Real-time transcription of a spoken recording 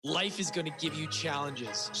Life is going to give you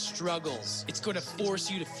challenges, struggles. It's going to force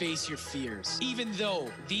you to face your fears. Even though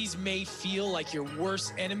these may feel like your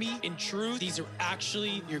worst enemy, in truth, these are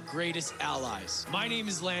actually your greatest allies. My name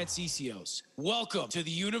is Lance Ecios. Welcome to the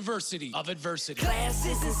University of Adversity. Class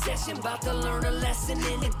is in session, about to learn a lesson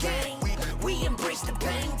in the game. We embrace the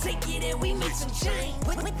pain, take it and we make some change.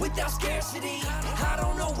 Without scarcity, I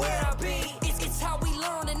don't know where I'll be. It's how we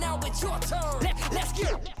learn, and now it's your turn. Let's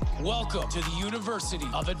get it. Welcome to the University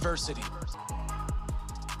of Adversity.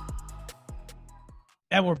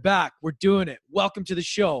 And we're back. We're doing it. Welcome to the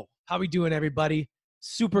show. How we doing, everybody?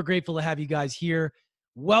 Super grateful to have you guys here.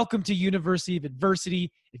 Welcome to University of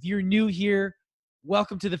Adversity. If you're new here,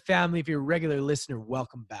 welcome to the family. If you're a regular listener,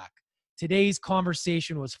 welcome back. Today's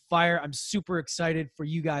conversation was fire. I'm super excited for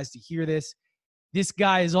you guys to hear this. This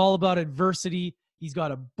guy is all about adversity. He's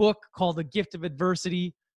got a book called The Gift of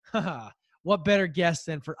Adversity. What better guest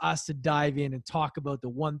than for us to dive in and talk about the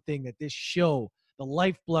one thing that this show, the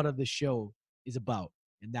lifeblood of the show, is about,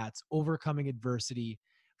 and that's overcoming adversity,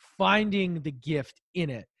 finding the gift in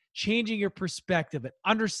it, changing your perspective, and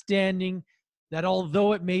understanding that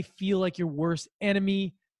although it may feel like your worst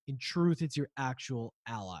enemy, in truth, it's your actual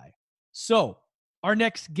ally. So, our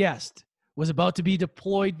next guest was about to be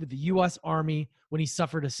deployed with the U.S. Army when he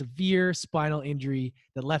suffered a severe spinal injury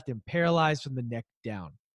that left him paralyzed from the neck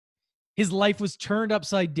down. His life was turned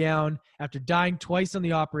upside down after dying twice on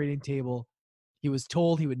the operating table. He was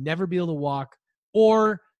told he would never be able to walk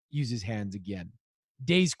or use his hands again.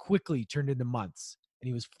 Days quickly turned into months, and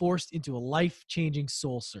he was forced into a life-changing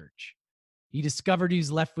soul search. He discovered he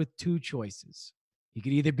was left with two choices. He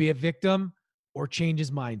could either be a victim or change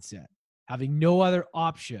his mindset. Having no other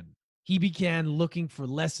option, he began looking for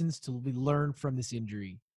lessons to be learned from this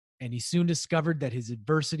injury, and he soon discovered that his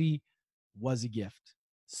adversity was a gift.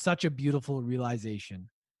 Such a beautiful realization.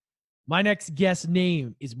 My next guest's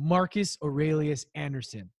name is Marcus Aurelius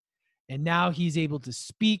Anderson, and now he's able to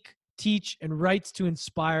speak, teach, and writes to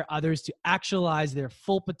inspire others to actualize their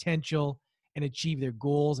full potential and achieve their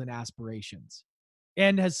goals and aspirations,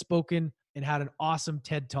 and has spoken and had an awesome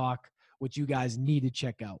TED Talk, which you guys need to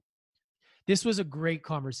check out. This was a great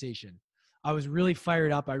conversation. I was really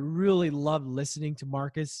fired up. I really loved listening to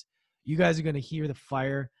Marcus. You guys are going to hear the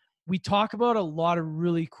fire. We talk about a lot of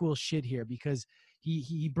really cool shit here because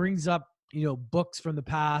he brings up, books from the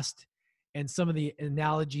past and some of the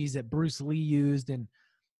analogies that Bruce Lee used and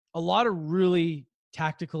a lot of really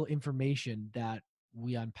tactical information that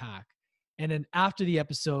we unpack. And then after the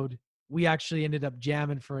episode, we actually ended up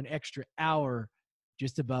jamming for an extra hour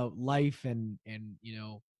just about life and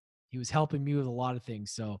he was helping me with a lot of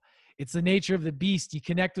things. So it's the nature of the beast. You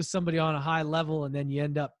connect with somebody on a high level and then you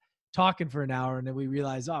end up talking for an hour and then we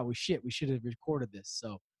realize, we should have recorded this.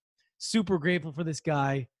 So super grateful for this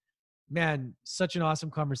guy, man. Such an awesome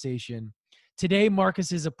conversation today.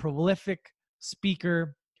 Marcus is a prolific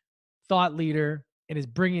speaker, thought leader, and is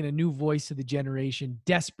bringing a new voice to the generation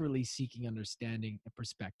desperately seeking understanding and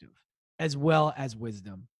perspective as well as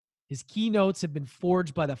wisdom. His keynotes have been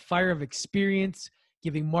forged by the fire of experience,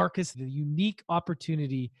 giving Marcus the unique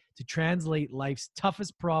opportunity to translate life's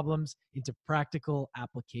toughest problems into practical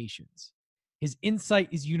applications. His insight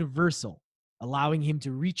is universal, allowing him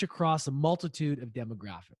to reach across a multitude of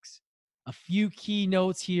demographics. A few key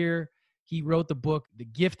notes here. He wrote the book, The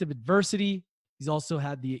Gift of Adversity. He's also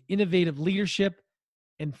had the innovative leadership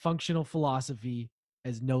and functional philosophy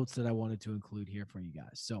as notes that I wanted to include here for you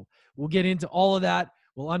guys. So we'll get into all of that.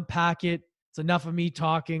 We'll unpack it. It's enough of me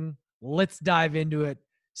talking. Let's dive into it.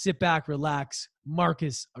 Sit back, relax.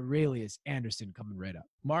 Marcus Aurelius Anderson coming right up.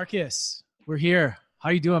 Marcus, we're here. How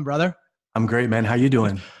you doing, brother? I'm great, man. How you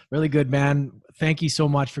doing? Really good, man. Thank you so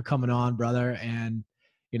much for coming on, brother. And,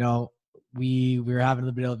 we were having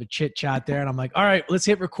a bit of a chit chat there and I'm like, all right, let's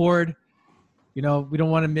hit record. We don't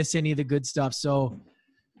want to miss any of the good stuff. So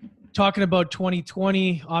talking about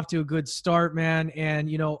 2020, off to a good start, man. And,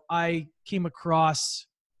 I came across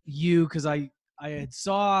you because I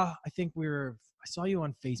saw you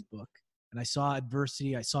on Facebook and I saw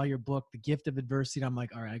adversity. I saw your book, The Gift of Adversity. And I'm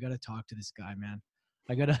like, all right, I got to talk to this guy, man.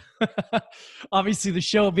 I got to, obviously the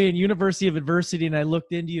show being University of Adversity. And I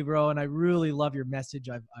looked into you, bro. And I really love your message.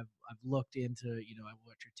 I've looked into, I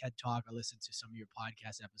watched your TED Talk. I listened to some of your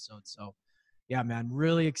podcast episodes. So yeah, man,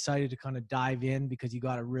 really excited to kind of dive in because you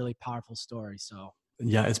got a really powerful story. So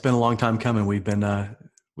yeah, it's been a long time coming. We've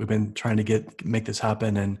been trying to make this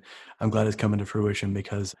happen, and I'm glad it's coming to fruition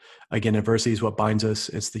because, again, adversity is what binds us.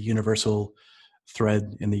 It's the universal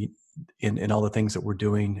thread in all the things that we're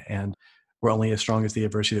doing, and we're only as strong as the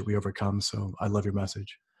adversity that we overcome. So I love your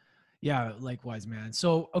message. Yeah, likewise, man.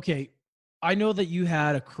 So, okay, I know that you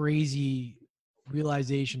had a crazy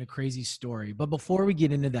realization, a crazy story. But before we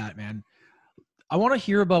get into that, man, I want to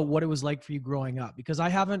hear about what it was like for you growing up, because I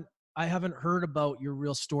haven't heard about your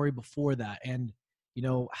real story before that. And, you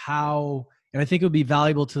know, how, and I think it would be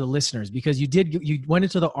valuable to the listeners, because you went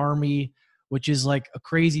into the Army, which is like a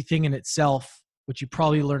crazy thing in itself, which you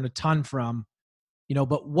probably learned a ton from, you know,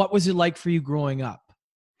 but what was it like for you growing up?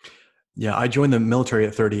 Yeah, I joined the military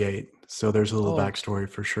at 38. So there's a little backstory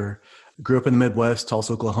for sure. Grew up in the Midwest,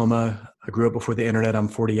 Tulsa, Oklahoma. I grew up before the internet. I'm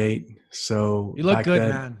 48. So you look good,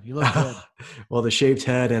 man. You look good. Well, the shaved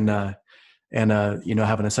head and you know,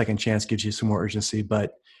 having a second chance gives you some more urgency.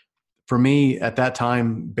 But for me at that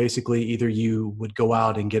time, basically either you would go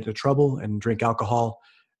out and get into trouble and drink alcohol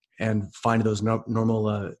and find those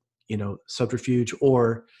normal, you know, subterfuge,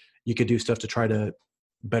 or you could do stuff to try to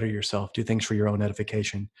better yourself, do things for your own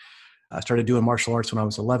edification. I started doing martial arts when I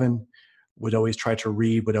was 11, would always try to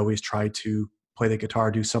read, would always try to play the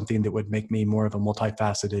guitar, do something that would make me more of a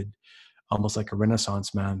multifaceted, almost like a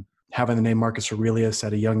Renaissance man. Having the name Marcus Aurelius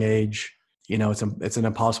at a young age, you know, it's an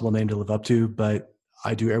impossible name to live up to, but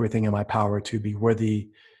I do everything in my power to be worthy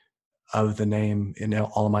of the name in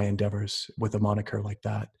all of my endeavors with a moniker like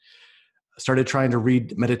that. I started trying to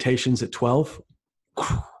read meditations at 12,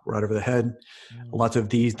 right over the head. Lots of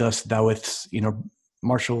these, thus, thou'st, you know,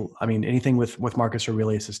 anything with Marcus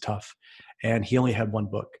Aurelius is tough. And he only had one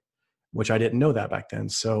book, which I didn't know that back then.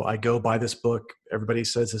 So I go buy this book. Everybody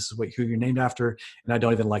says this is who you're named after. And I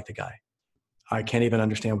don't even like the guy. I can't even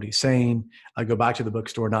understand what he's saying. I go back to the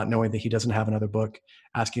bookstore not knowing that he doesn't have another book,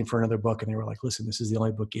 asking for another book. And they were like, listen, this is the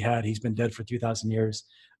only book he had. He's been dead for 2,000 years.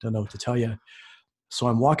 Don't know what to tell you. So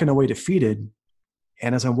I'm walking away defeated.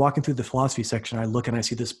 And as I'm walking through the philosophy section, I look and I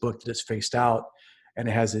see this book that is faced out and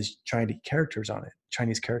it has these Chinese characters on it,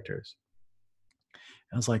 Chinese characters.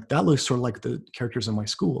 And I was like, that looks sort of like the characters in my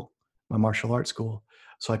school, my martial arts school.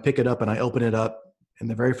 So I pick it up and I open it up. And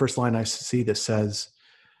the very first line I see that says,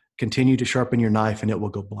 continue to sharpen your knife and it will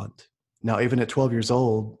go blunt. Now, even at 12 years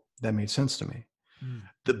old, that made sense to me.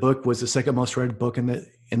 The book was the second most read book in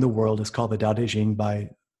the world. It's called The Tao Te Ching by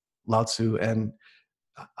Lao Tzu. And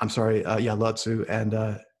Lao Tzu,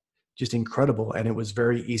 and just incredible. And it was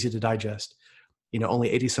very easy to digest. You know,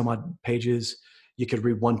 only 80 some odd pages. You could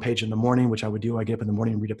read one page in the morning, which I would do. I get up in the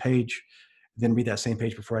morning and read a page, then read that same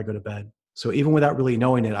page before I go to bed. So even without really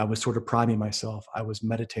knowing it, I was sort of priming myself. I was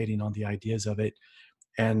meditating on the ideas of it.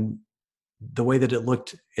 And the way that it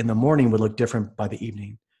looked in the morning would look different by the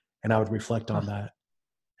evening. And I would reflect on that.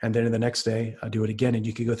 And then the next day, I'd do it again. And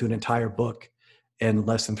you could go through an entire book in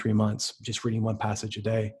less than 3 months, just reading one passage a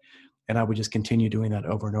day. And I would just continue doing that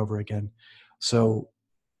over and over again. So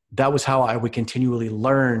that was how I would continually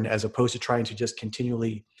learn, as opposed to trying to just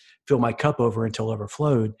continually fill my cup over until it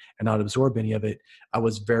overflowed and not absorb any of it. I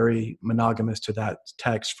was very monogamous to that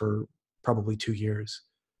text for probably 2 years.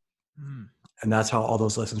 And that's how all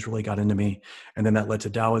those lessons really got into me. And then that led to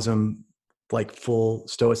Taoism, like full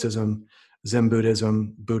Stoicism, Zen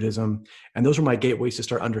Buddhism, Buddhism. And those were my gateways to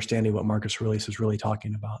start understanding what Marcus Aurelius was really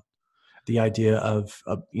talking about. The idea of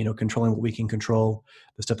you know, controlling what we can control,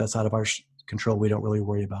 the stuff that's out of our control we don't really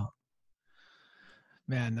worry about.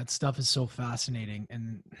 Man, that stuff is so fascinating.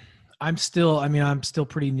 And I'm still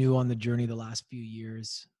pretty new on the journey the last few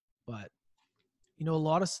years, but you know, a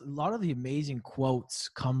lot of the amazing quotes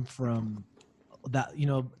come from that, you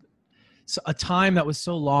know, a time that was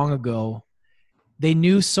so long ago. They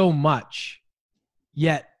knew so much,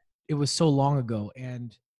 yet it was so long ago.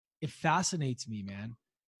 And it fascinates me, man.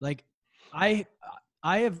 Like I've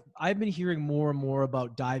been hearing more and more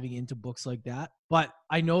about diving into books like that, but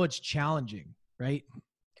I know it's challenging, right?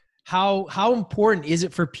 How important is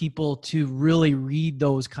it for people to really read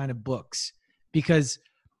those kind of books? Because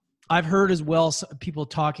I've heard as well people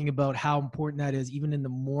talking about how important that is, even in the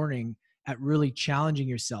morning, at really challenging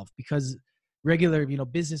yourself, because regular, you know,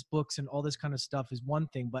 business books and all this kind of stuff is one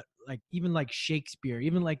thing, but like even like Shakespeare,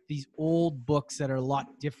 even like these old books that are a lot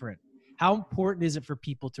different. How important is it for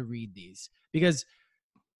people to read these? Because,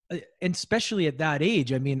 and especially at that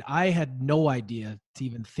age, I mean, I had no idea to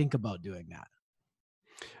even think about doing that.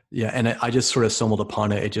 Yeah. And I just sort of stumbled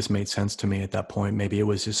upon it. It just made sense to me at that point. Maybe it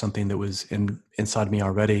was just something that was inside me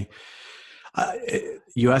already.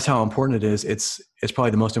 You asked how important it is. It's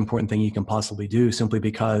probably the most important thing you can possibly do, simply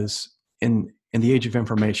because in the age of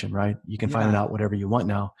information, right? You can find out whatever you want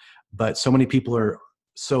now, but so many people are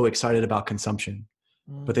so excited about consumption,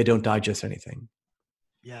 but they don't digest anything.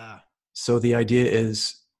 Yeah. So the idea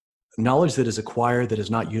is knowledge that is acquired, that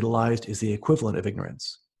is not utilized, is the equivalent of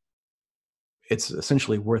ignorance. It's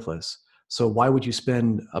essentially worthless. So why would you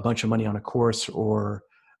spend a bunch of money on a course or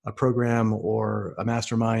a program or a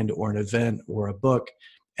mastermind or an event or a book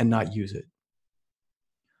and not use it?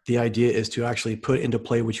 The idea is to actually put into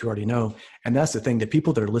play what you already know. And that's the thing, the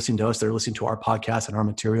people that are listening to us, they're listening to our podcast and our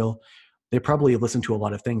material. They probably listen to a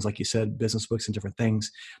lot of things, like you said, business books and different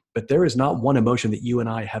things. But there is not one emotion that you and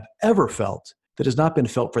I have ever felt that has not been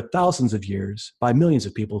felt for thousands of years by millions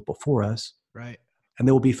of people before us. Right. And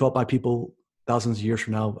they will be felt by people thousands of years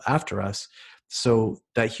from now after us. So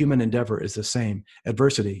that human endeavor is the same.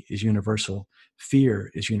 Adversity is universal. Fear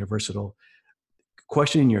is universal.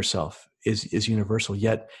 Questioning yourself is universal.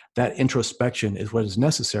 Yet that introspection is what is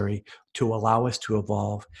necessary to allow us to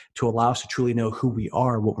evolve, to allow us to truly know who we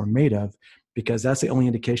are, what we're made of, because that's the only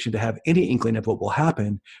indication to have any inkling of what will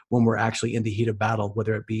happen when we're actually in the heat of battle,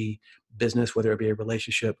 whether it be business, whether it be a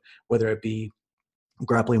relationship, whether it be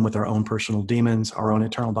grappling with our own personal demons, our own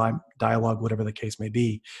internal dialogue, whatever the case may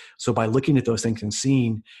be. So by looking at those things and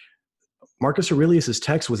seeing, Marcus Aurelius's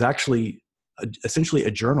text was actually essentially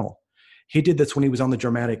a journal. He did this when he was on the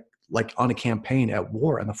Germanic, like on a campaign at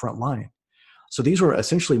war on the front line. So these were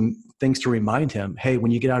essentially things to remind him, hey,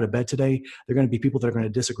 when you get out of bed today, there are going to be people that are going to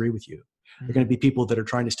disagree with you. Mm-hmm. There are going to be people that are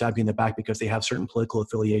trying to stab you in the back because they have certain political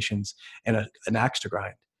affiliations and an axe to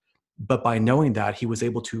grind. But by knowing that, he was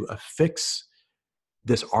able to affix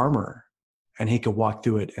this armor and he could walk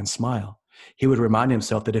through it and smile. He would remind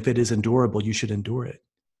himself that if it is endurable, you should endure it.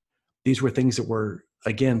 These were things that were,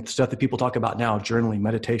 again, stuff that people talk about now, journaling,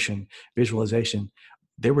 meditation, visualization.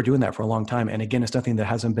 They were doing that for a long time. And again, it's nothing that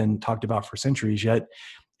hasn't been talked about for centuries yet.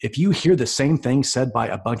 If you hear the same thing said by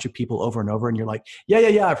a bunch of people over and over and you're like,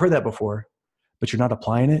 yeah, I've heard that before, but you're not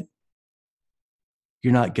applying it,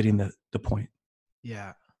 you're not getting the point.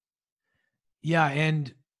 Yeah. Yeah.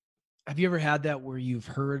 And have you ever had that where you've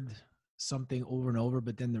heard something over and over,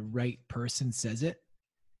 but then the right person says it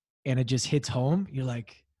and it just hits home? You're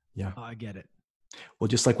like, yeah, oh, I get it. Well,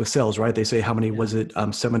 just like with sales, right? They say how many, was it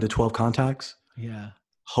 7 to 12 contacts? Yeah.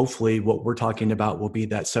 Hopefully what we're talking about will be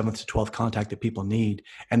that 7th to 12th contact that people need.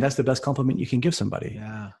 And that's the best compliment you can give somebody.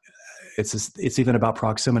 Yeah. It's even about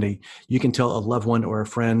proximity. You can tell a loved one or a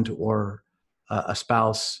friend or a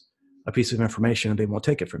spouse a piece of information and they won't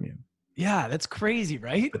take it from you. Yeah, that's crazy,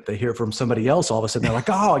 right? But they hear from somebody else, all of a sudden they're like,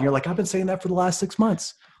 oh, and you're like, I've been saying that for the last 6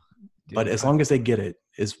 months. Dude, but as long as they get it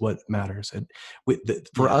is what matters. And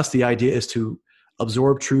for us, the idea is to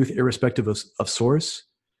absorb truth irrespective of source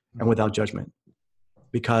and without judgment.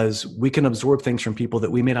 Because we can absorb things from people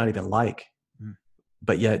that we may not even like.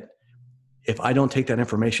 But yet, if I don't take that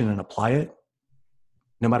information and apply it,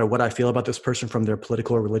 no matter what I feel about this person from their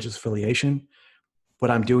political or religious affiliation,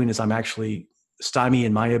 what I'm doing is I'm actually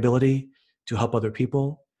stymieing my ability to help other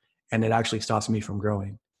people, and it actually stops me from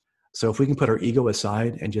growing. So if we can put our ego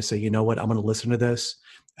aside and just say, you know what, I'm going to listen to this.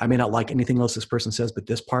 I may not like anything else this person says, but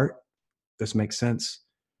this makes sense.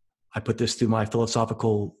 I put this through my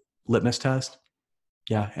philosophical litmus test.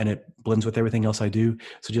 Yeah, and it blends with everything else I do.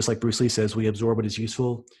 So just like Bruce Lee says, we absorb what is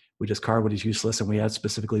useful, we discard what is useless, and we add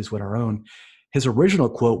specifically is what our own. His original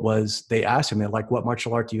quote was, they asked him, they're like, what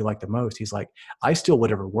martial art do you like the most? He's like, I steal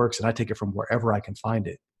whatever works and I take it from wherever I can find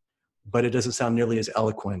it. But it doesn't sound nearly as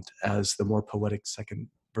eloquent as the more poetic second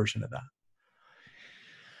version of that.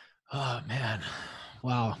 Oh, man.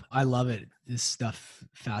 Wow. I love it. This stuff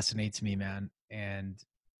fascinates me, man. And,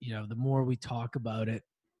 you know, the more we talk about it,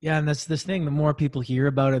 yeah, and that's this thing, the more people hear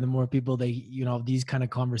about it, the more people these kind of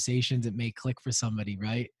conversations, it may click for somebody,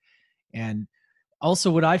 right? And also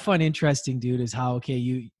what I find interesting, dude, is how,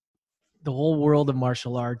 the whole world of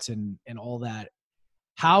martial arts and all that,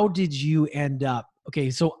 how did you end up? Okay,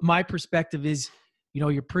 so my perspective is,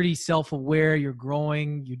 you're pretty self-aware, you're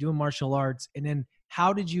growing, you're doing martial arts, and then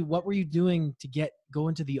what were you doing to go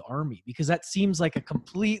into the Army? Because that seems like a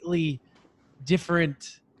completely different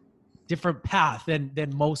path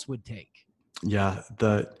than most would take. Yeah.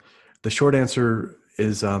 The short answer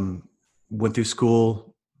is, went through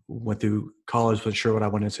school, went through college, wasn't sure what I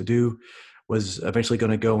wanted to do, was eventually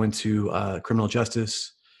going to go into criminal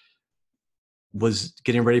justice, was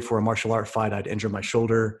getting ready for a martial art fight. I'd injured my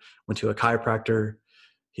shoulder, went to a chiropractor.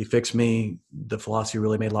 He fixed me. The philosophy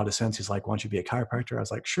really made a lot of sense. He's like, why don't you be a chiropractor? I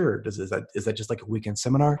was like, sure. Is that just like a weekend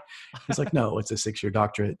seminar? He's like, no, it's a 6-year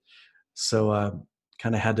doctorate. So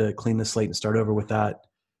kind of had to clean the slate and start over with that.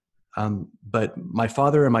 But my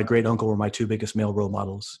father and my great uncle were my two biggest male role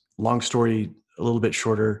models. Long story, a little bit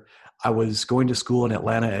shorter. I was going to school in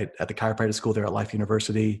Atlanta at the chiropractic school there at Life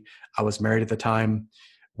University. I was married at the time,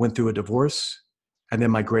 went through a divorce, and then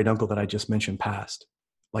my great uncle that I just mentioned passed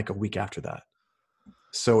like a week after that.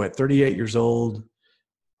 So at 38 years old,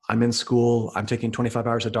 I'm in school. I'm taking 25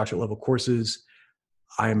 hours of doctorate level courses.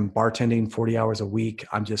 I'm bartending 40 hours a week.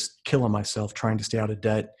 I'm just killing myself trying to stay out of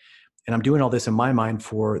debt. And I'm doing all this in my mind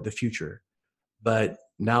for the future. But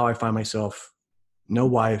now I find myself no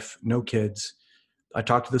wife, no kids. I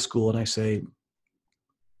talk to the school and I say,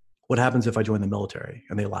 what happens if I join the military?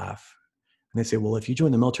 And they laugh. And they say, well, if you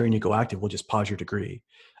join the military and you go active, we'll just pause your degree.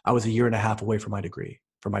 I was a year and a half away from my degree,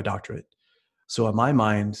 from my doctorate. So in my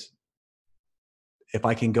mind, if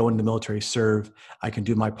I can go into the military, serve, I can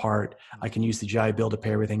do my part, I can use the GI Bill to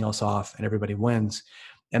pay everything else off, and everybody wins.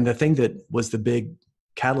 And the thing that was the big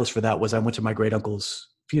catalyst for that was I went to my great uncle's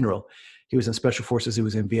funeral. He was in Special Forces. He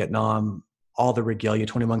was in Vietnam, all the regalia,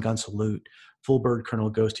 21 gun salute, full bird colonel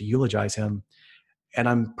goes to eulogize him. And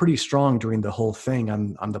I'm pretty strong during the whole thing.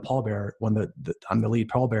 I'm the pallbearer, I'm the lead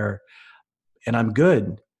pallbearer, and I'm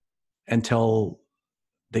good until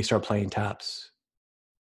they start playing taps.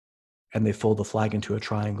 And they fold the flag into a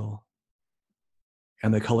triangle.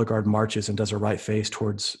 And the color guard marches and does a right face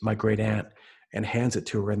towards my great aunt and hands it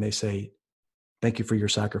to her. And they say, thank you for your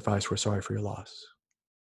sacrifice. We're sorry for your loss.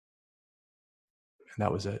 And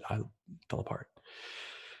that was it. I fell apart.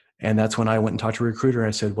 And that's when I went and talked to a recruiter.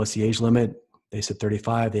 I said, what's the age limit? They said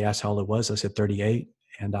 35. They asked how old it was. I said 38.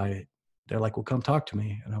 And they're like, well, come talk to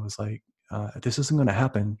me. And I was like, if this isn't going to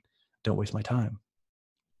happen, don't waste my time.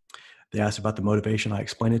 They asked about the motivation. I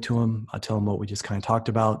explained it to them. I tell them what we just kind of talked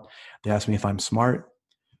about. They asked me if I'm smart.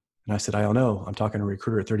 And I said, I don't know. I'm talking to a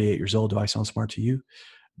recruiter at 38 years old. Do I sound smart to you?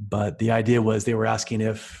 But the idea was they were asking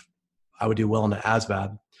if I would do well in the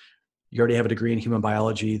ASVAB. You already have a degree in human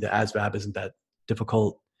biology. The ASVAB isn't that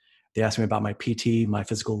difficult. They asked me about my PT, my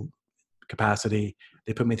physical capacity.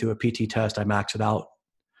 They put me through a PT test. I maxed it out.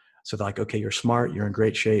 So they're like, okay, you're smart. You're in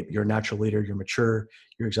great shape. You're a natural leader. You're mature.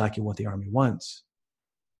 You're exactly what the Army wants.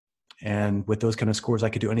 And with those kind of scores, I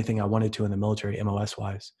could do anything I wanted to in the military, MOS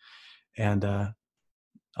wise. And the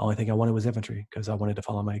only thing I wanted was infantry because I wanted to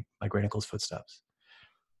follow my great uncle's footsteps.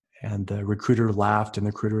 And the recruiter laughed, and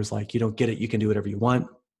the recruiter was like, you don't get it. You can do whatever you want.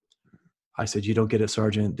 I said, you don't get it,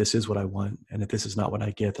 Sergeant. This is what I want. And if this is not what I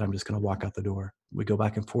get, then I'm just going to walk out the door. We go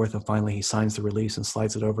back and forth. And finally he signs the release and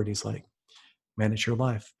slides it over. And he's like, man, it's your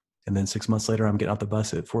life. And then 6 months later, I'm getting off the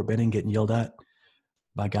bus at Fort Benning, getting yelled at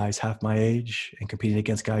by guys half my age and competing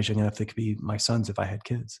against guys young enough that could be my sons if I had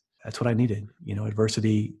kids. That's what I needed. You know,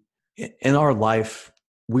 adversity in our life,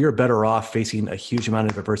 we are better off facing a huge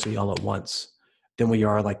amount of adversity all at once than we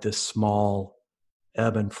are like this small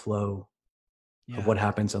ebb and flow of what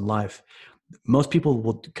happens in life. Most people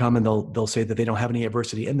will come and they'll say that they don't have any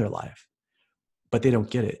adversity in their life, but they don't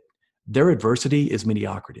get it. Their adversity is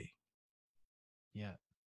mediocrity. Yeah.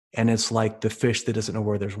 And it's like the fish that doesn't know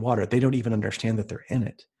where there's water. They don't even understand that they're in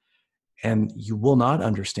it. And you will not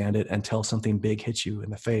understand it until something big hits you in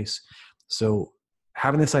the face. So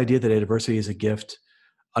having this idea that adversity is a gift,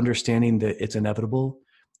 understanding that it's inevitable,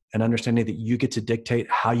 and understanding that you get to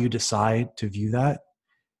dictate how you decide to view that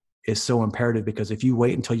is so imperative, because if you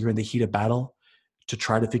wait until you're in the heat of battle to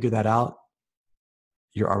try to figure that out,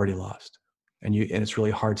 you're already lost. And it's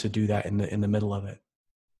really hard to do that in the middle of it.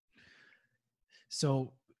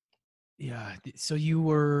 So, yeah. So you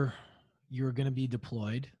were going to be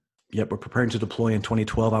deployed. Yep. We're preparing to deploy in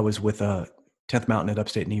 2012. I was with 10th Mountain at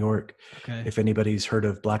upstate New York. Okay. If anybody's heard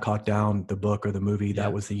of Black Hawk Down, the book or the movie,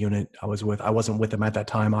 that was the unit I was with. I wasn't with them at that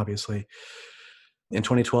time, obviously. In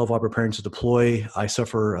 2012, while preparing to deploy, I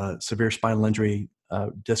suffer a severe spinal injury,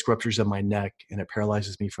 disc ruptures in my neck, and it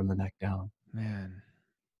paralyzes me from the neck down. Man.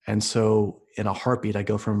 And so in a heartbeat, I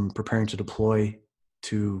go from preparing to deploy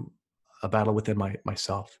to a battle within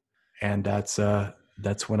myself. And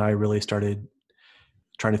that's when I really started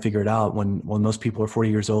trying to figure it out. When most people are 40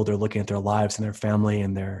 years old, they're looking at their lives and their family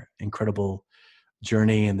and their incredible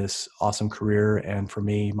journey and this awesome career. And for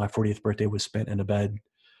me, my 40th birthday was spent in a bed,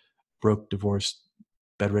 broke, divorced,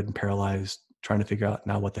 bedridden, paralyzed, trying to figure out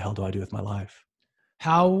now what the hell do I do with my life?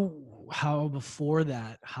 How before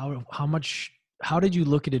that, how did you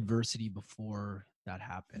look at adversity before that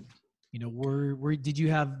happened? You know, did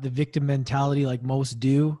you have the victim mentality like most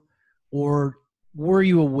do, or were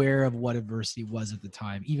you aware of what adversity was at the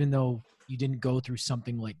time, even though you didn't go through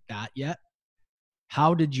something like that yet?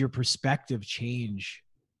 How did your perspective change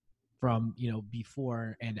from, you know,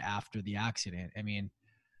 before and after the accident? I mean,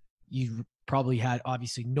 you probably had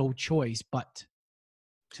obviously no choice but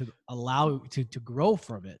to allow to grow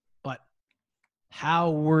from it. But how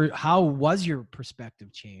was your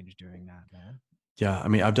perspective changed during that, man? Yeah, I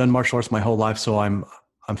mean, I've done martial arts my whole life, so I'm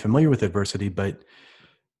familiar with adversity, but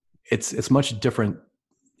it's much different,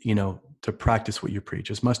 you know, to practice what you preach.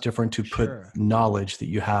 It's much different to put knowledge that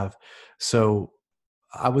you have. So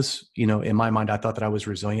I was, you know, in my mind, I thought that I was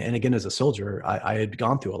resilient. And again, as a soldier, I had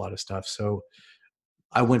gone through a lot of stuff. So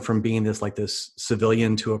I went from being this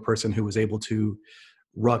civilian to a person who was able to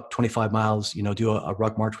ruck 25 miles, you know, do a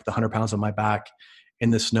ruck march with 100 pounds on my back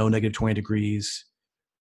in the snow, -20 degrees,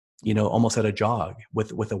 almost at a jog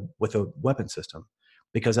with a weapon system,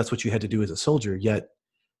 because that's what you had to do as a soldier. Yet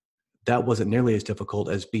that wasn't nearly as difficult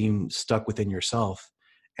as being stuck within yourself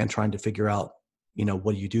and trying to figure out,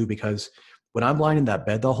 what do you do? Because when I'm lying in that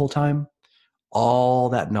bed the whole time, all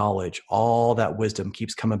that knowledge, all that wisdom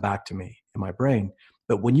keeps coming back to me in my brain.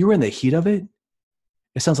 But when you're in the heat of it,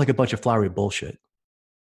 it sounds like a bunch of flowery bullshit.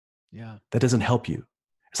 Yeah. That doesn't help you.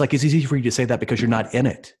 It's like, it's easy for you to say that because you're not in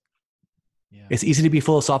it. Yeah. It's easy to be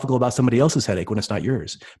philosophical about somebody else's headache when it's not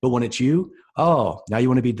yours. But when it's you, now you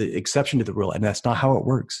want to be the exception to the rule. And that's not how it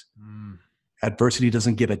works. Adversity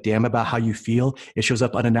doesn't give a damn about how you feel. It shows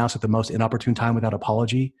up unannounced at the most inopportune time without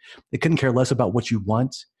apology. It couldn't care less about what you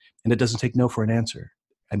want, and it doesn't take no for an answer.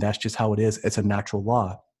 And that's just how it is. It's a natural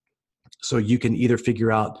law. So you can either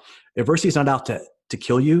figure out, adversity is not out to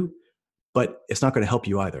kill you, but it's not going to help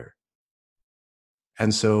you either.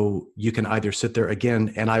 And so you can either sit there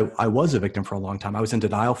again, and I was a victim for a long time. I was in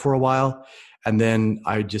denial for a while, and then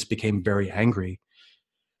I just became very angry.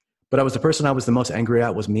 But the person I was the most angry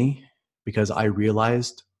at was me, because I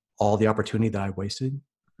realized all the opportunity that I wasted,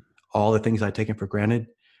 all the things I'd taken for granted.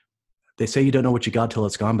 They say you don't know what you got till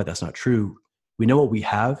it's gone, but that's not true. We know what we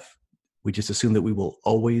have. We just assume that we will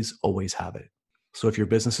always, always have it. So if your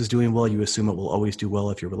business is doing well, you assume it will always do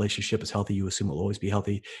well. If your relationship is healthy, you assume it will always be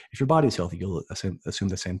healthy. If your body's healthy, you'll assume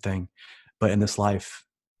the same thing. But in this life,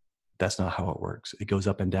 that's not how it works. It goes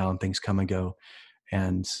up and down, things come and go.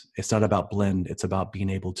 And it's not about blend. It's about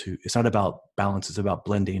it's not about balance. It's about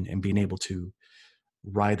blending and being able to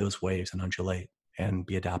ride those waves and undulate and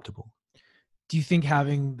be adaptable. Do you think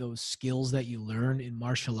having those skills that you learned in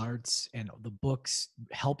martial arts and the books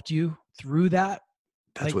helped you through that?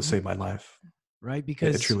 That's what saved my life. Right?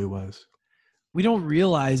 Because it truly was. We don't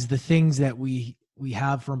realize the things that we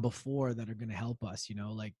have from before that are going to help us,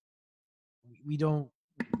 like we don't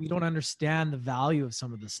understand the value of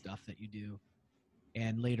some of the stuff that you do.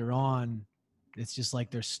 And later on, it's just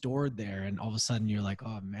like they're stored there. And all of a sudden you're like,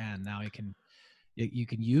 oh man, now you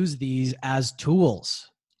can use these as tools.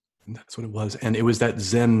 And that's what it was. And it was that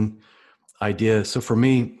Zen idea. So for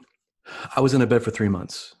me, I was in a bed for 3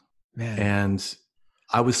 months, and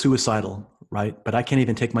I was suicidal, right? But I can't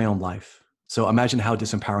even take my own life. So imagine how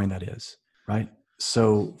disempowering that is, right?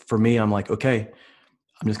 So for me, I'm like, okay,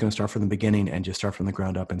 I'm just going to start from the beginning and just start from the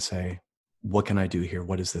ground up and say, what can I do here?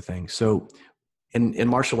 What is the thing? So in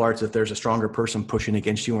martial arts, if there's a stronger person pushing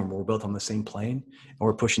against you and we're both on the same plane and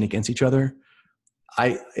we're pushing against each other,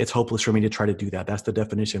 it's hopeless for me to try to do that. That's the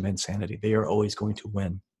definition of insanity. They are always going to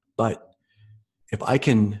win. But if I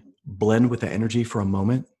can blend with the energy for a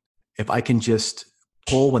moment, if I can just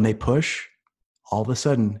pull when they push, all of a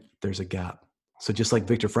sudden there's a gap. So just like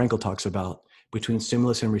Viktor Frankl talks about, between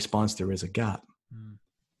stimulus and response, there is a gap.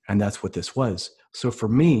 And that's what this was. So for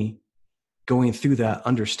me, going through that,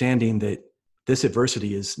 understanding that this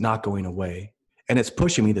adversity is not going away and it's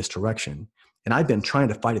pushing me this direction. And I've been trying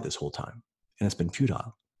to fight it this whole time and it's been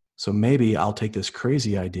futile. So maybe I'll take this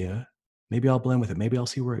crazy idea. Maybe I'll blend with it. Maybe I'll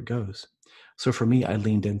see where it goes. So for me, I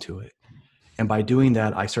leaned into it. And by doing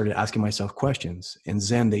that, I started asking myself questions. In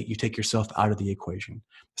Zen, that you take yourself out of the equation.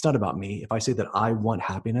 It's not about me. If I say that I want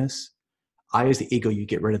happiness, I as the ego, you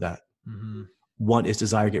get rid of that. Mm-hmm. Want is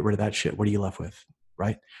desire, get rid of that shit. What are you left with,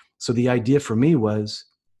 right? So the idea for me was,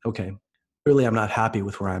 okay, clearly I'm not happy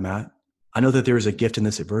with where I'm at. I know that there is a gift in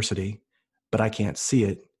this adversity, but I can't see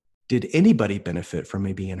it. Did anybody benefit from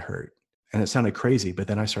me being hurt? And it sounded crazy, but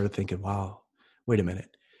then I started thinking, wow, wait a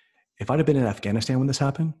minute. If I'd have been in Afghanistan when this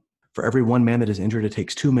happened, for every one man that is injured, it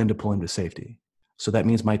takes 2 men to pull him to safety. So that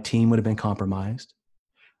means my team would have been compromised.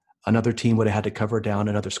 Another team would have had to cover down.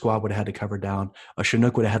 Another squad would have had to cover down. A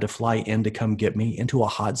Chinook would have had to fly in to come get me into a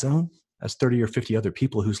hot zone. That's 30 or 50 other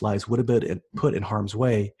people whose lives would have been put in harm's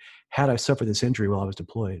way had I suffered this injury while I was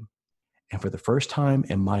deployed. And for the first time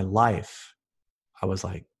in my life, I was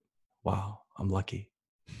like, wow, I'm lucky.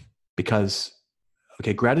 Because,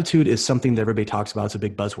 okay, gratitude is something that everybody talks about. It's a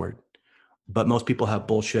big buzzword. But most people have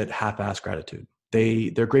bullshit, half-ass gratitude.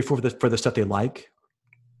 They're grateful for the stuff they like,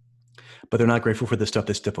 but they're not grateful for the stuff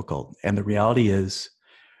that's difficult. And the reality is,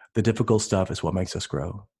 the difficult stuff is what makes us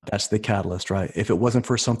grow. That's the catalyst, right? If it wasn't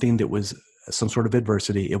for something that was some sort of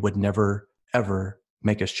adversity, it would never, ever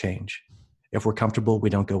make us change. If we're comfortable, we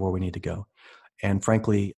don't go where we need to go. And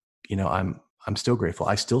frankly, I'm still grateful.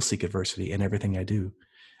 I still seek adversity in everything I do.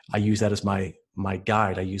 I use that as my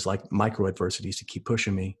guide. I use like micro adversities to keep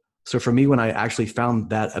pushing me. So for me, when I actually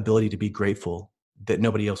found that ability to be grateful that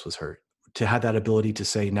nobody else was hurt, to have that ability to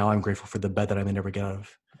say, now I'm grateful for the bed that I may never get out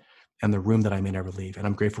of and the room that I may never leave. And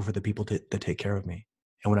I'm grateful for the people that take care of me.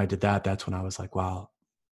 And when I did that, that's when I was like, wow,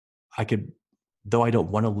 I could though I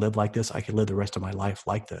don't want to live like this, I can live the rest of my life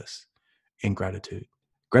like this in gratitude.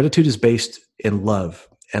 Gratitude is based in love,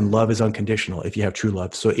 and love is unconditional if you have true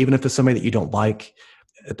love. So even if it's somebody that you don't like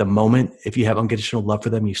at the moment, if you have unconditional love for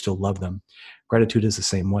them, you still love them. Gratitude is the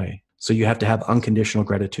same way. So you have to have unconditional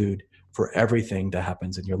gratitude for everything that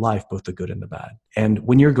happens in your life, both the good and the bad. And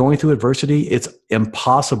when you're going through adversity, it's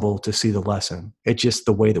impossible to see the lesson. It's just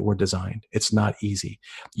the way that we're designed. It's not easy.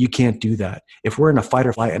 You can't do that. If we're in a fight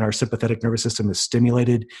or flight and our sympathetic nervous system is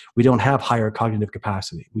stimulated, we don't have higher cognitive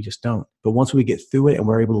capacity. We just don't. But once we get through it and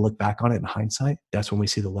we're able to look back on it in hindsight, that's when we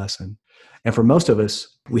see the lesson. And for most of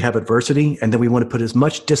us, we have adversity, and then we want to put as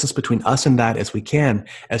much distance between us and that as we can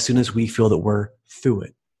as soon as we feel that we're through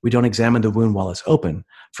it. We don't examine the wound while it's open.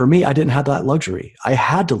 For me, I didn't have that luxury. I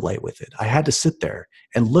had to lay with it. I had to sit there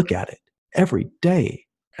and look at it every day.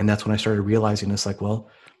 And that's when I started realizing it's like, well,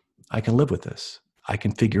 I can live with this. I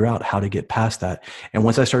can figure out how to get past that. And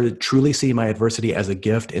once I started truly seeing my adversity as a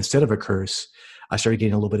gift instead of a curse, I started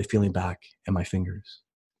getting a little bit of feeling back in my fingers.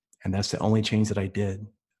 And that's the only change that I did,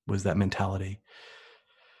 was that mentality.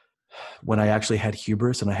 When I actually had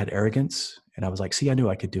hubris and I had arrogance, and I was like, see, I knew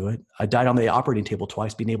I could do it. I died on the operating table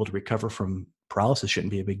twice. Being able to recover from paralysis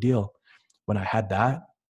shouldn't be a big deal. When I had that,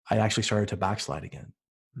 I actually started to backslide again.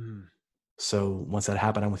 So once that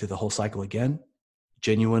happened, I went through the whole cycle again,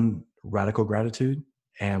 genuine, radical gratitude.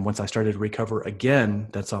 And once I started to recover again,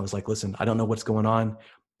 that's when I was like, listen, I don't know what's going on,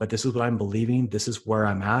 but this is what I'm believing. This is where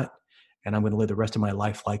I'm at. And I'm going to live the rest of my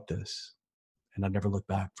life like this. And I've never looked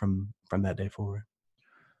back from that day forward.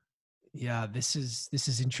 Yeah, this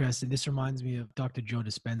is interesting. This reminds me of Dr. Joe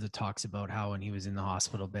Dispenza talks about how when he was in the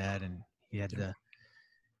hospital bed and he had to,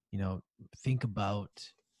 think about.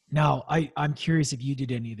 Now, I'm curious if you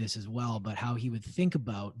did any of this as well, but how he would think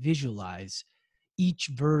about, visualize each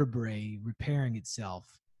vertebrae repairing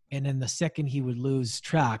itself. And then the second he would lose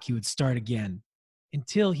track, he would start again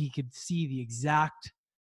until he could see the exact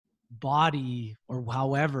body or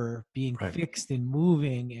however being fixed and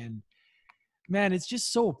moving. And man, it's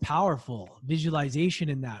just so powerful visualization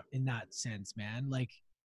in that sense, man. Like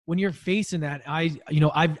when you're facing that, I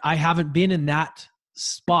haven't been in that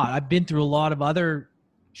spot. I've been through a lot of other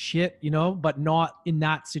shit, but not in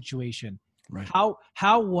that situation. Right.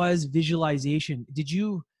 How was visualization? Did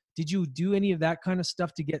you do any of that kind of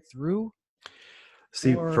stuff to get through?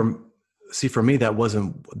 For me, that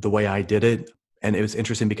wasn't the way I did it. And it was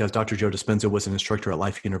interesting because Dr. Joe Dispenza was an instructor at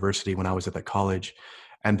Life University when I was at that college.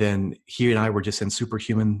 And then he and I were just in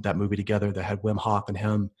Superhuman, that movie together that had Wim Hof and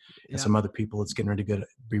him and some other people. It's getting ready to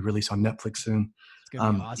be released on Netflix soon. It's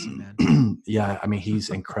going to be awesome, man. Yeah, I mean, he's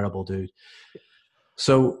incredible, dude.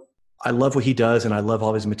 So I love what he does, and I love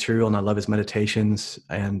all his material, and I love his meditations,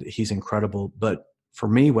 and he's incredible. But for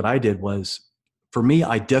me, what I did was,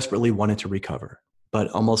 I desperately wanted to recover. But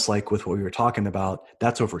almost like with what we were talking about,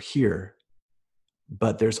 that's over here.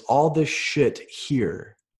 But there's all this shit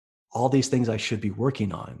here. All these things I should be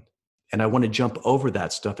working on. And I want to jump over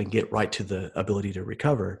that stuff and get right to the ability to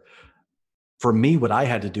recover. For me, what I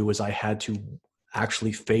had to do was I had to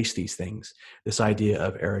actually face these things. This idea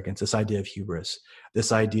of arrogance, this idea of hubris,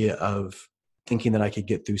 this idea of thinking that I could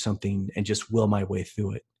get through something and just will my way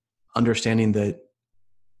through it. Understanding that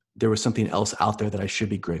there was something else out there that I should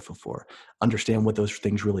be grateful for. Understand what those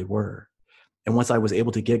things really were. And once I was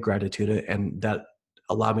able to get gratitude, and that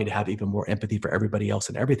allowed me to have even more empathy for everybody else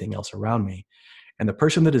and everything else around me. And the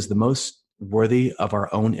person that is the most worthy of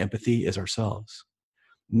our own empathy is ourselves.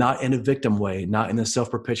 Not in a victim way, not in a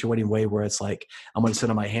self-perpetuating way where it's like, I'm going to sit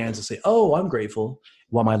on my hands and say, oh, I'm grateful,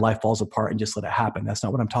 while my life falls apart and just let it happen. That's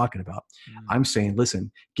not what I'm talking about. I'm saying,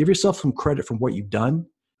 listen, give yourself some credit from what you've done,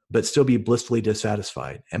 but still be blissfully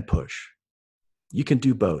dissatisfied and push. You can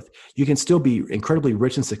do both. You can still be incredibly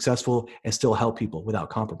rich and successful and still help people without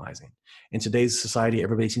compromising. In today's society,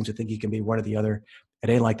 everybody seems to think you can be one or the other. It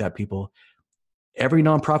ain't like that, people. Every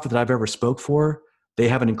nonprofit that I've ever spoke for, they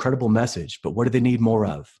have an incredible message, but what do they need more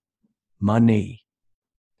of? Money.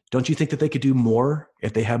 Don't you think that they could do more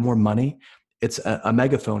if they had more money? It's a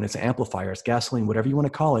megaphone, it's an amplifier, it's gasoline, whatever you want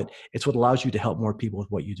to call it. It's what allows you to help more people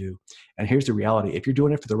with what you do. And here's the reality. If you're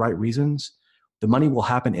doing it for the right reasons, the money will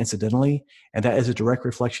happen incidentally, and that is a direct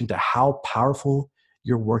reflection to how powerful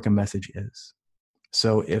your work and message is.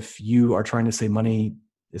 So if you are trying to say money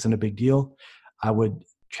isn't a big deal, I would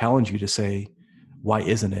challenge you to say, why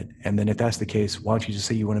isn't it? And then if that's the case, why don't you just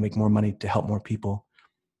say you want to make more money to help more people?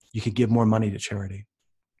 You could give more money to charity.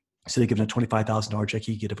 Instead of giving a $25,000 check,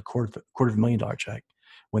 you give a $250,000 check.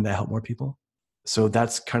 Wouldn't that help more people? So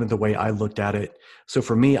that's kind of the way I looked at it. So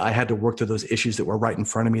for me, I had to work through those issues that were right in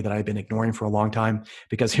front of me that I've been ignoring for a long time.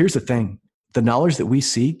 Because here's the thing, the knowledge that we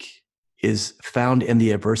seek is found in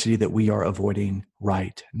the adversity that we are avoiding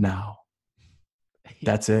right now.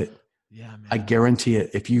 That's it. Yeah, man. I guarantee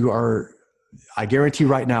it. I guarantee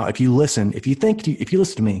right now, if you listen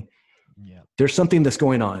to me, Yeah. there's something that's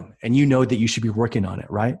going on and you know that you should be working on it,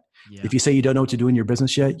 right? Yeah. If you say you don't know what to do in your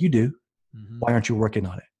business yet, you do. Mhm. Why aren't you working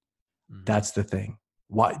on it? Mhm. That's the thing.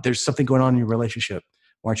 Why? There's something going on in your relationship.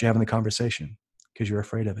 Why aren't you having the conversation? Because you're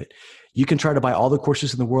afraid of it. You can try to buy all the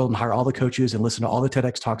courses in the world and hire all the coaches and listen to all the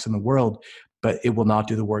TEDx talks in the world, but it will not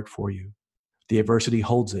do the work for you. The adversity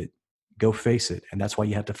holds it. Go face it. And that's why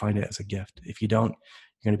you have to find it as a gift. If you don't,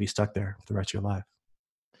 you're going to be stuck there for the rest of your life.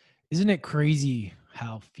 Isn't it crazy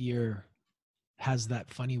how fear has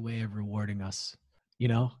that funny way of rewarding us? You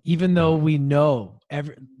know, even though we know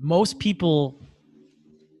most people,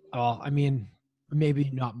 I mean, maybe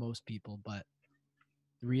not most people, but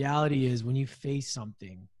the reality is when you face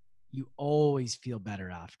something, you always feel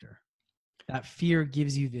better after. That fear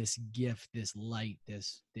gives you this gift, this light,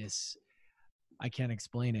 this, I can't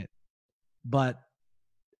explain it, but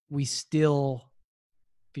we still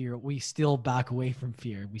fear. We still back away from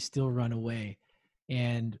fear. We still run away.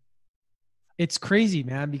 And it's crazy,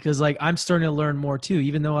 man, because like I'm starting to learn more too,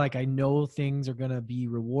 even though like I know things are going to be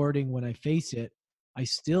rewarding when I face it,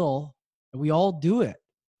 we all do it.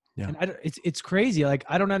 Yeah. And it's crazy. Like,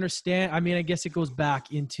 I don't understand. I mean, I guess it goes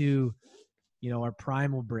back into, our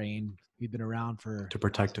primal brain. We've been around To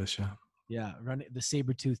protect us. Yeah. Yeah. The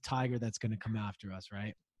saber-toothed tiger that's going to come after us.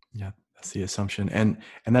 Right. Yeah. That's the assumption. And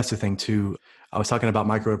that's the thing too. I was talking about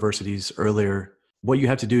micro adversities earlier. What you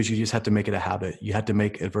have to do is you just have to make it a habit. You have to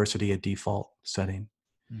make adversity a default setting.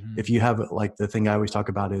 Mm-hmm. If you have, like, the thing I always talk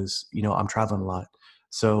about is, I'm traveling a lot.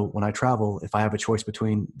 So when I travel, if I have a choice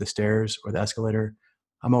between the stairs or the escalator,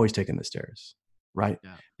 I'm always taking the stairs, right?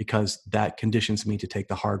 Yeah. Because that conditions me to take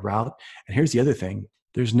the hard route. And here's the other thing.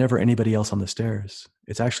 There's never anybody else on the stairs.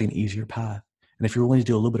 It's actually an easier path. And if you're willing to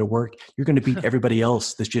do a little bit of work, you're going to beat everybody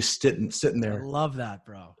else that's just sitting there. I love that,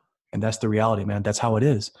 bro. And that's the reality, man. That's how it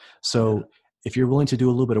is. So if you're willing to do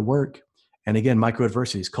a little bit of work, and again, micro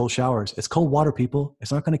adversities, cold showers, it's cold water, people.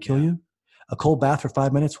 It's not going to kill you. A cold bath for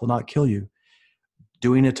 5 minutes will not kill you.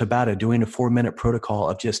 Doing a Tabata, doing a 4-minute protocol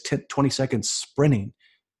of just 20 seconds sprinting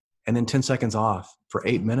and then 10 seconds off for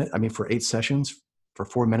 8 sessions for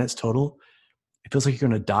 4 minutes total. It feels like you're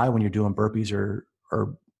going to die when you're doing burpees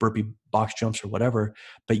or burpee box jumps or whatever,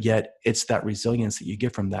 but yet it's that resilience that you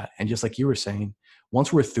get from that. And just like you were saying,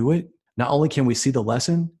 once we're through it, not only can we see the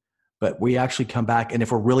lesson, but we actually come back. And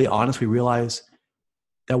if we're really honest, we realize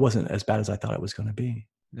that wasn't as bad as I thought it was going to be.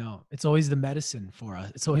 No, it's always the medicine for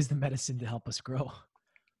us. It's always the medicine to help us grow.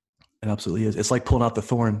 It absolutely is. It's like pulling out the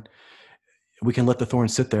thorn. We can let the thorn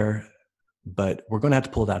sit there, but we're going to have to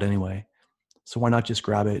pull it out anyway. So why not just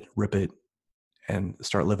grab it, rip it, and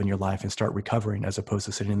start living your life and start recovering, as opposed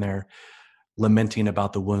to sitting there lamenting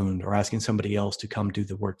about the wound or asking somebody else to come do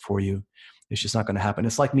the work for you. It's just not going to happen.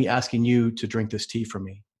 It's like me asking you to drink this tea for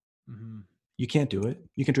me. Mm-hmm. You can't do it.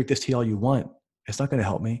 You can drink this tea all you want. It's not going to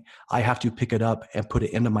help me. I have to pick it up and put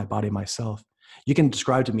it into my body myself. You can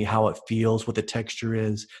describe to me how it feels, what the texture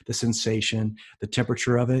is, the sensation, the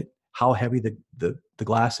temperature of it, how heavy the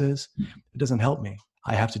glass is. It doesn't help me.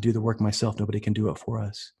 I have to do the work myself. Nobody can do it for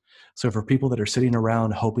us. So for people that are sitting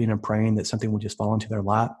around hoping and praying that something will just fall into their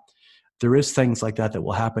lap, there is things like that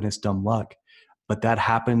will happen. It's dumb luck. But that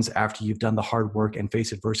happens after you've done the hard work and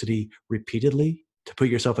face adversity repeatedly to put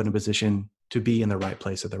yourself in a position to be in the right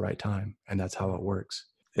place at the right time. And that's how it works.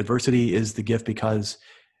 Adversity is the gift because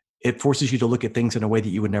it forces you to look at things in a way that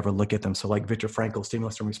you would never look at them. So like Viktor Frankl's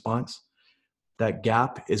stimulus and response, that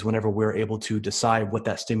gap is whenever we're able to decide what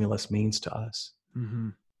that stimulus means to us. Mm-hmm.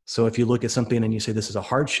 So if you look at something and you say, this is a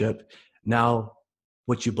hardship, now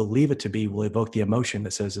what you believe it to be will evoke the emotion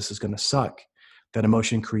that says this is going to suck. That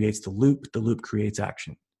emotion creates the loop creates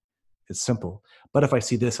action. It's simple. But if I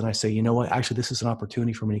see this and I say, you know what, actually, this is an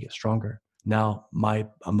opportunity for me to get stronger. Now my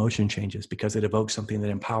emotion changes because it evokes something that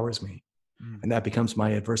empowers me. And that becomes my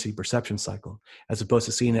adversity perception cycle, as opposed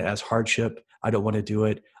to seeing it as hardship. I don't want to do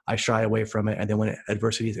it. I shy away from it. And then when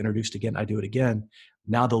adversity is introduced again, I do it again.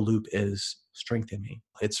 Now the loop is strength in me.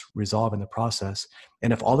 It's resolve in the process.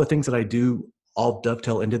 And if all the things that I do all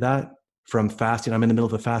dovetail into that, from fasting, I'm in the middle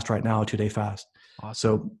of a fast right now, a 2-day fast. Awesome.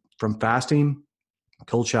 So from fasting,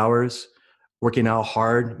 cold showers, working out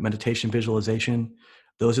hard, meditation, visualization,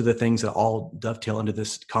 those are the things that all dovetail into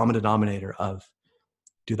this common denominator of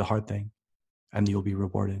do the hard thing and you'll be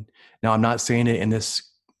rewarded. Now, I'm not saying it in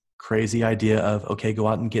this crazy idea of, okay, go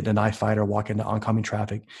out and get in a knife fight or walk into oncoming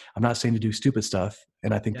traffic. I'm not saying to do stupid stuff.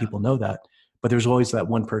 And I think people know that, but there's always that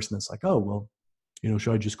one person that's like, oh, well,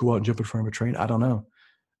 should I just go out and jump in front of a train? I don't know.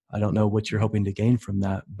 I don't know what you're hoping to gain from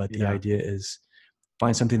that, but the Yeah. idea is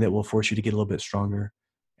find something that will force you to get a little bit stronger,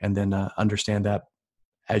 and then understand that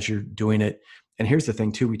as you're doing it. And here's the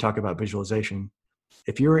thing too, we talk about visualization.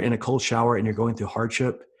 If you're in a cold shower and you're going through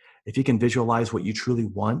hardship, if you can visualize what you truly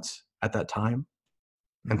want at that time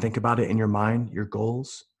and think about it in your mind, your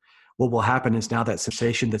goals, what will happen is now that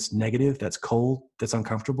sensation that's negative, that's cold, that's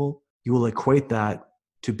uncomfortable, you will equate that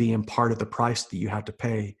to being part of the price that you have to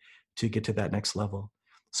pay to get to that next level.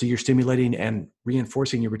 So you're stimulating and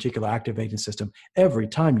reinforcing your reticular activating system every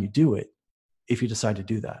time you do it, if you decide to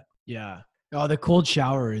do that. Yeah. Oh, the cold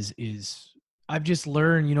shower is I've just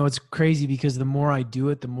learned, it's crazy because the more I do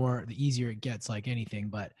it, the easier it gets, like anything.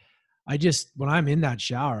 But when I'm in that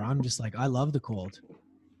shower, I'm just like, I love the cold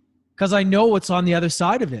because I know what's on the other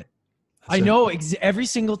side of it. That's I know every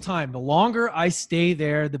single time, the longer I stay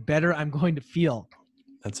there, the better I'm going to feel.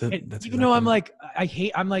 That's it. And That's even exactly though I'm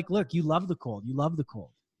it. like, look, you love the cold. You love the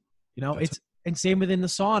cold. And same within the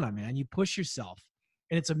sauna, man. You push yourself.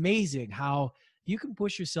 And it's amazing how you can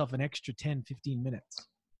push yourself an extra 10, 15 minutes.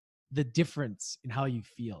 The difference in how you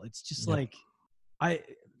feel. It's just Yep.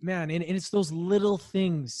 and it's those little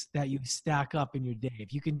things that you stack up in your day.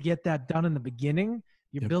 If you can get that done in the beginning,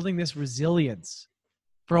 you're Yep. building this resilience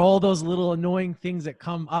for all those little annoying things that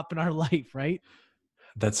come up in our life, right?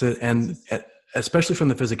 That's it. And especially from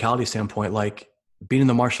the physicality standpoint, like being in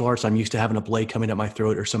the martial arts, I'm used to having a blade coming at my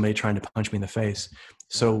throat or somebody trying to punch me in the face.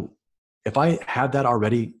 So if I have that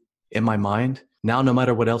already in my mind, now no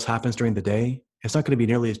matter what else happens during the day, it's not going to be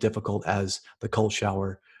nearly as difficult as the cold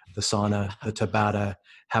shower, the sauna, the Tabata,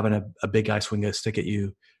 having a big guy swing a stick at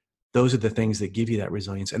you. Those are the things that give you that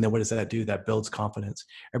resilience. And then what does that do? That builds confidence.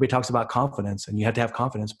 Everybody talks about confidence, and you have to have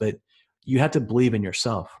confidence, but you have to believe in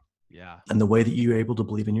yourself. Yeah. And the way that you're able to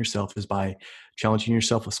believe in yourself is by challenging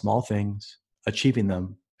yourself with small things, achieving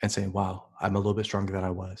them, and saying, wow, I'm a little bit stronger than I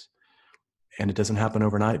was. And it doesn't happen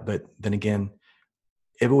overnight. But then again,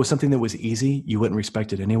 if it was something that was easy, you wouldn't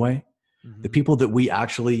respect it anyway. Mm-hmm. The people that we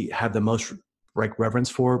actually have the most reverence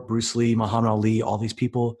for, Bruce Lee, Muhammad Ali, all these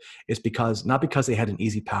people, is not because they had an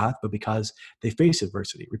easy path, but because they faced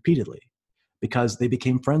adversity repeatedly, because they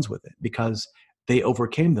became friends with it, because they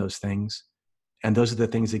overcame those things. And those are the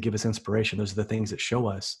things that give us inspiration. Those are the things that show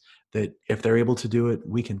us that if they're able to do it,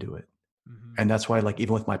 we can do it. Mm-hmm. And that's why, like,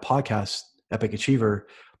 even with my podcast, Epic Achiever,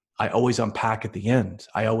 I always unpack at the end.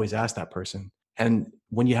 I always ask that person. And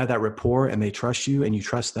when you have that rapport and they trust you and you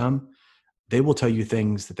trust them, they will tell you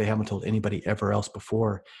things that they haven't told anybody ever else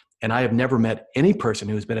before. And I have never met any person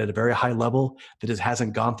who has been at a very high level that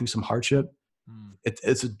hasn't gone through some hardship.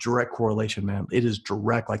 It's a direct correlation, man. It is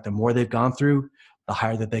direct. Like, the more they've gone through, the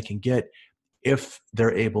higher that they can get if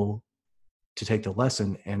they're able to take the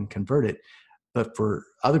lesson and convert it. But for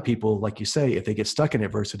other people, like you say, if they get stuck in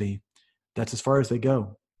adversity, that's as far as they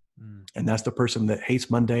go. And that's the person that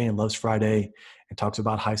hates Monday and loves Friday and talks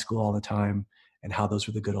about high school all the time and how those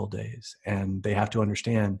were the good old days. And they have to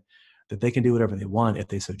understand that they can do whatever they want if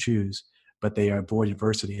they so choose, but they avoid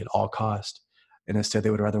adversity at all cost. And instead,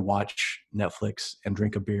 they would rather watch Netflix and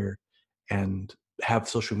drink a beer and have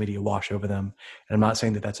social media wash over them. And I'm not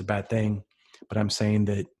saying that that's a bad thing, but I'm saying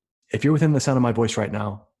that if you're within the sound of my voice right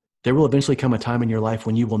now, there will eventually come a time in your life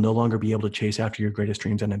when you will no longer be able to chase after your greatest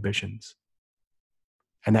dreams and ambitions.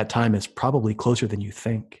 And that time is probably closer than you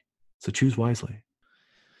think. So choose wisely.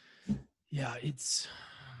 Yeah, it's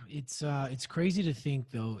crazy to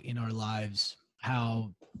think, though, in our lives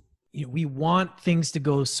how we want things to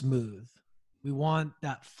go smooth. We want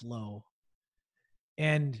that flow.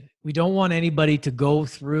 And we don't want anybody to go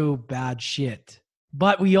through bad shit.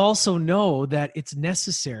 But we also know that it's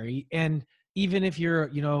necessary. And even if you're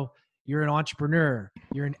an entrepreneur,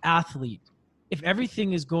 you're an athlete, if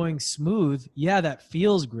everything is going smooth, yeah, that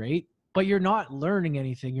feels great, but you're not learning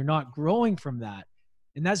anything. You're not growing from that.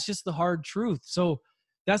 And that's just the hard truth. So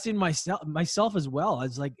that's in myself as well.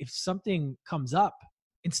 It's like, if something comes up,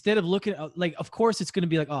 instead of looking at, like, of course it's going to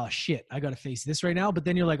be like, oh shit, I got to face this right now. But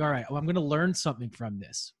then you're like, all right, well, I'm going to learn something from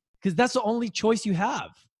this, because that's the only choice you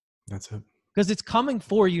have. That's it. Because it's coming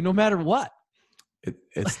for you no matter what.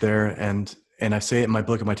 It's there. And I say it in my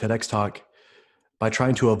book, in my TEDx talk, by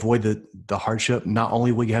trying to avoid the hardship, not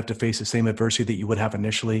only will you have to face the same adversity that you would have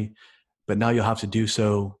initially, but now you'll have to do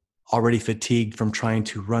so already fatigued from trying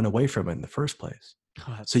to run away from it in the first place.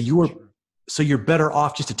 Oh, so you're better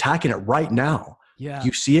off just attacking it right now. Yeah.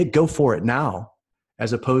 You see it, go for it now,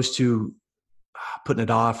 as opposed to putting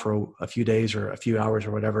it off for a few days or a few hours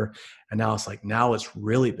or whatever. And now it's like, now it's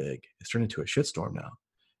really big. It's turned into a shitstorm now.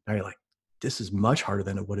 Now you're like, this is much harder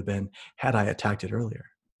than it would have been had I attacked it earlier.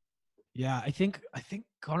 Yeah, I think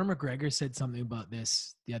Conor McGregor said something about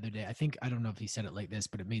this the other day. I don't know if he said it like this,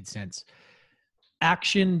 but it made sense.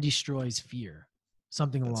 Action destroys fear,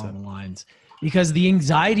 something along the lines, because the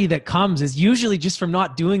anxiety that comes is usually just from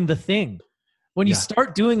not doing the thing. When you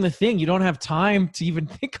start doing the thing, you don't have time to even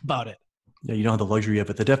think about it. Yeah, you don't have the luxury of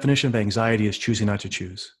it. The definition of anxiety is choosing not to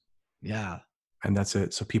choose. Yeah. And that's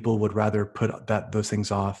it. So people would rather put those things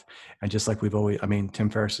off. And just like Tim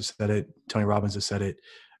Ferriss has said it, Tony Robbins has said it,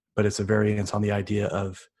 but it's a variance on the idea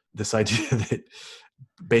of this idea that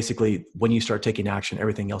basically when you start taking action,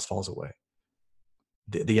 everything else falls away.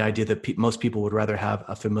 The idea that most people would rather have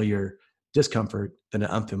a familiar discomfort than an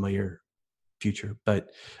unfamiliar future. But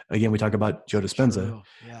again, we talk about Joe Dispenza.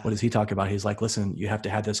 Yeah. What does he talk about? He's like, listen, you have to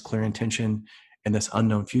have this clear intention and this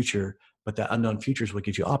unknown future, but that unknown future is what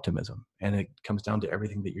gives you optimism. And it comes down to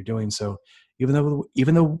everything that you're doing. So even though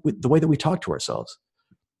the way that we talk to ourselves,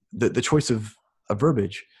 the choice of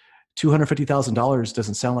verbiage, $250,000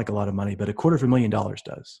 doesn't sound like a lot of money, but $250,000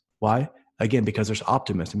 does. Why? Again, because there's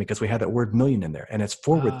optimism, because we have that word million in there and it's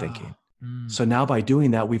forward thinking. So now by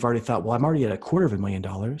doing that, we've already thought, well, I'm already at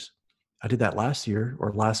 $250,000. I did that last year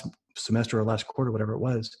or last semester or last quarter, whatever it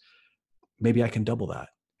was. Maybe I can double that.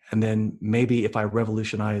 And then maybe if I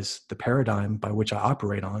revolutionize the paradigm by which I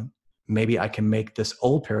operate on, maybe I can make this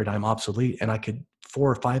old paradigm obsolete and I could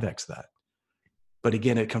 4 or 5x that. But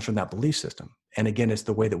again, it comes from that belief system. And again, it's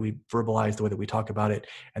the way that we verbalize, the way that we talk about it.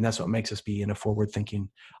 And that's what makes us be in a forward-thinking,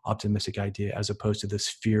 optimistic idea, as opposed to this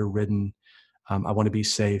fear-ridden, I want to be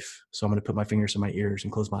safe, so I'm going to put my fingers in my ears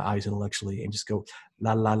and close my eyes intellectually and just go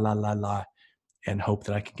la, la, la, la, la, and hope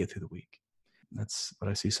that I can get through the week. That's what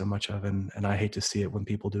I see so much of. And I hate to see it when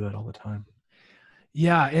people do it all the time.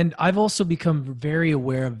 Yeah. And I've also become very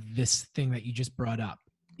aware of this thing that you just brought up,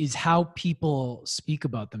 is how people speak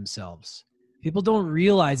about themselves. People don't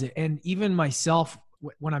realize it. And even myself,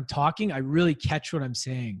 when I'm talking, I really catch what I'm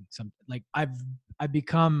saying. I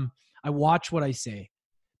watch what I say,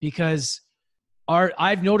 because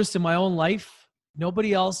I've noticed in my own life,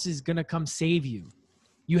 nobody else is going to come save you.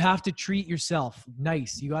 You have to treat yourself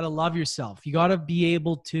nice. You got to love yourself. You got to be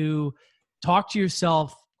able to talk to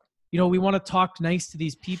yourself. You know, we want to talk nice to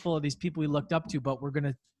these people we looked up to, but we're going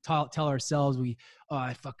to tell ourselves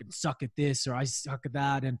I fucking suck at this or I suck at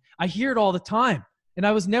that. And I hear it all the time. And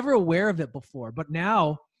I was never aware of it before, but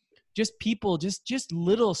now just people, just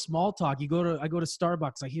little small talk. I go to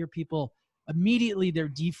Starbucks. I hear people immediately, their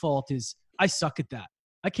default is, I suck at that.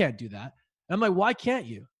 I can't do that. And I'm like, why can't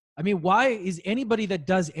you? I mean, why is anybody that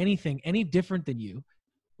does anything any different than you?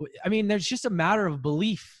 I mean, there's just a matter of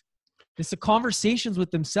belief. It's the conversations with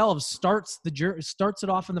themselves starts it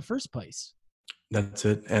off in the first place. That's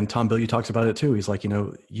it. And Tom Bilyeu talks about it too. He's like,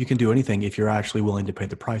 you can do anything if you're actually willing to pay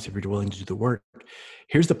the price, if you're willing to do the work.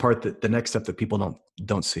 Here's the part that the next step that people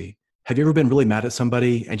don't see. Have you ever been really mad at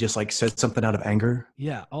somebody and just like said something out of anger?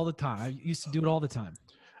 Yeah, all the time. I used to do it all the time.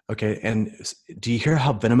 Okay. And do you hear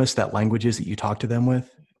how venomous that language is that you talk to them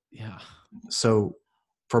with? Yeah. So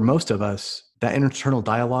for most of us, that internal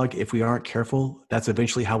dialogue, if we aren't careful, that's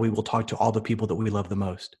eventually how we will talk to all the people that we love the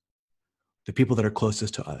most, the people that are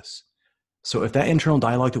closest to us. So if that internal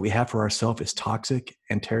dialogue that we have for ourselves is toxic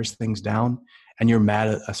and tears things down, and you're mad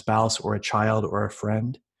at a spouse or a child or a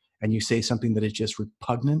friend, and you say something that is just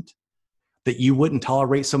repugnant, that you wouldn't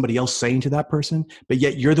tolerate somebody else saying to that person, but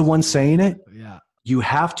yet you're the one saying it. Yeah. You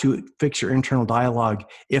have to fix your internal dialogue,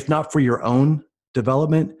 if not for your own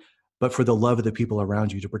development, but for the love of the people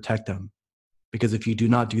around you, to protect them. Because if you do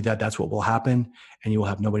not do that, that's what will happen, and you will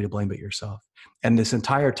have nobody to blame but yourself. And this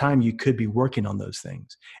entire time, you could be working on those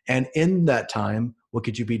things. And in that time, what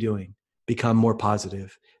could you be doing? Become more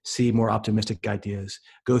positive, see more optimistic ideas,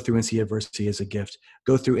 go through and see adversity as a gift,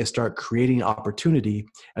 go through and start creating opportunity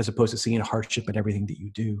as opposed to seeing hardship in everything that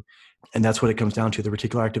you do. And that's what it comes down to, the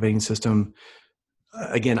reticular activating system.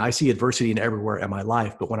 Again, I see adversity in everywhere in my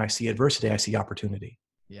life, but when I see adversity, I see opportunity.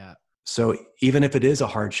 Yeah. So even if it is a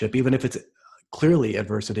hardship, even if it's clearly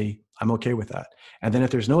adversity, I'm okay with that. And then if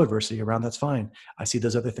there's no adversity around, that's fine. I see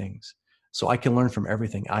those other things. So I can learn from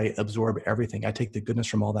everything. I absorb everything. I take the goodness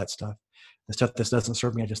from all that stuff. The stuff that doesn't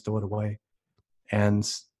serve me, I just throw it away. And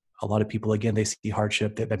a lot of people, again, they see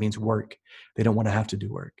hardship. That means work. They don't want to have to do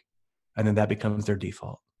work. And then that becomes their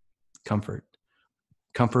default. Comfort.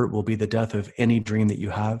 Comfort will be the death of any dream that you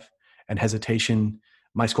have. And hesitation,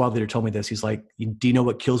 my squad leader told me this. He's like, do you know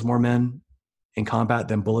what kills more men in combat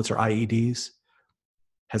than bullets or IEDs?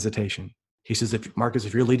 Hesitation. He says, Marcus,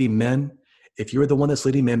 if you're leading men, if you're the one that's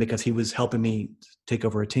leading men, because he was helping me take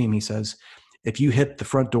over a team, he says, if you hit the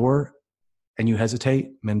front door and you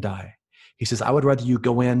hesitate, men die. He says, I would rather you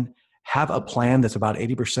go in, have a plan that's about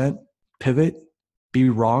 80%, pivot, be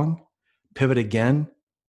wrong, pivot again,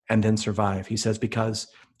 and then survive. He says, because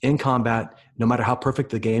in combat, no matter how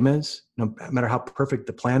perfect the game is, no matter how perfect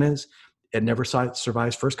the plan is, it never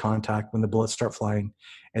survives first contact when the bullets start flying.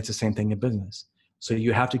 It's the same thing in business. So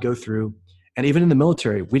you have to go through, and even in the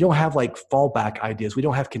military, we don't have like fallback ideas. We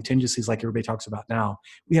don't have contingencies like everybody talks about now.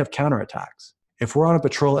 We have counterattacks. If we're on a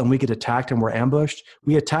patrol and we get attacked and we're ambushed,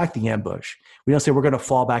 we attack the ambush. We don't say we're going to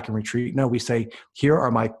fall back and retreat. No, we say, here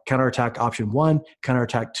are my counterattack option 1,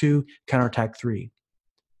 counterattack 2, counterattack 3.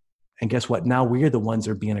 And guess what? Now we're the ones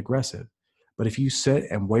that are being aggressive. But if you sit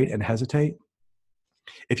and wait and hesitate,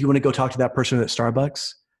 if you want to go talk to that person at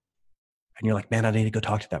Starbucks and you're like, man, I need to go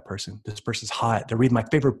talk to that person. This person's hot. They're reading my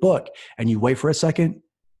favorite book. And you wait for a second,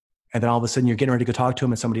 and then all of a sudden you're getting ready to go talk to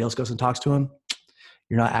him and somebody else goes and talks to him.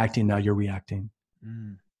 You're not acting now, you're reacting.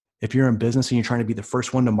 If you're in business and you're trying to be the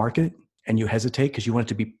first one to market and you hesitate because you want it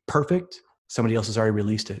to be perfect, somebody else has already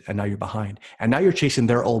released it and now you're behind. And now you're chasing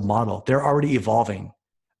their old model. They're already evolving.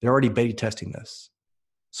 They're already beta testing this.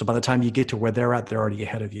 So by the time you get to where they're at, they're already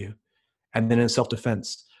ahead of you. And then in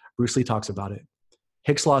self-defense, Bruce Lee talks about it.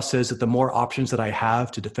 Hicks Law says that the more options that I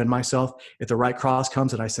have to defend myself, if the right cross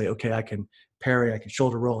comes and I say, okay, I can parry, I can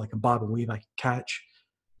shoulder roll, I can bob and weave, I can catch.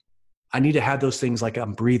 I need to have those things like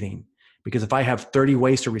I'm breathing, because if I have 30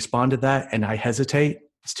 ways to respond to that and I hesitate,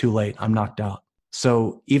 it's too late. I'm knocked out.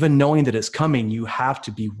 So even knowing that it's coming, you have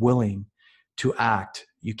to be willing to act.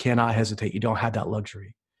 You cannot hesitate. You don't have that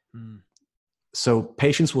luxury. So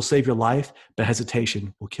patience will save your life, but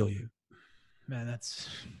hesitation will kill you. Man, that's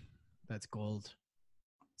gold.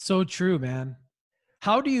 So true, man.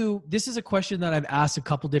 This is a question that I've asked a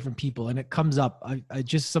couple different people and it comes up. I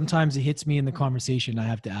just, sometimes it hits me in the conversation. I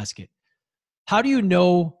have to ask it. How do you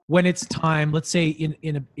know when it's time, let's say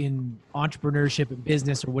in entrepreneurship and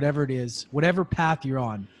business or whatever it is, whatever path you're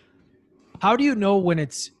on, how do you know when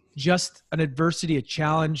it's just an adversity, a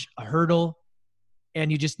challenge, a hurdle,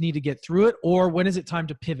 and you just need to get through it? Or when is it time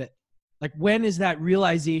to pivot? Like, when is that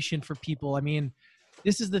realization for people? I mean,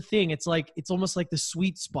 this is the thing. It's like, it's almost like the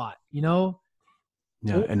sweet spot, you know?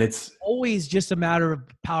 Yeah. And it's always just a matter of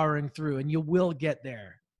powering through, and you will get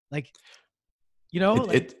there. Like, you know,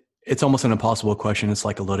 it's almost an impossible question. It's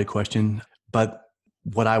like a loaded question. But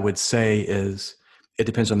what I would say is it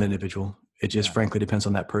depends on the individual. It just frankly depends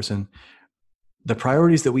on that person. The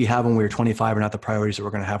priorities that we have when we're 25 are not the priorities that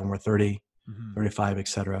we're going to have when we're 30, 35, et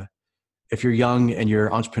cetera. If you're young and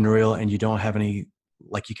you're entrepreneurial and you don't have any,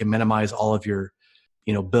 like you can minimize all of your,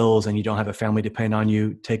 bills and you don't have a family depend on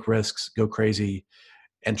you, take risks, go crazy,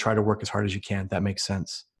 and try to work as hard as you can. That makes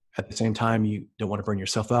sense. At the same time, you don't want to burn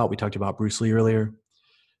yourself out. We talked about Bruce Lee earlier.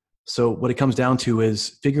 So what it comes down to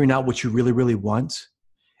is figuring out what you really, really want.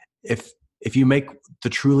 If you make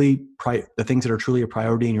the things that are truly a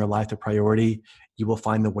priority in your life a priority, you will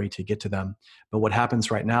find the way to get to them. But what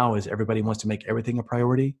happens right now is everybody wants to make everything a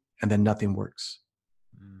priority and then nothing works.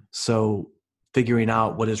 So figuring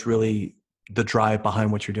out what is really the drive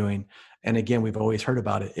behind what you're doing. And again, we've always heard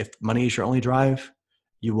about it. If money is your only drive,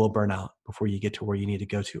 you will burn out before you get to where you need to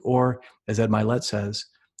go to. Or as Ed Milet says,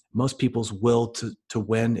 most people's will to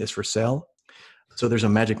win is for sale. So there's a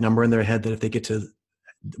magic number in their head that if they get to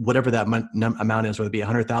whatever that amount is, whether it be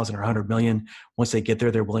 100,000 or 100 million, once they get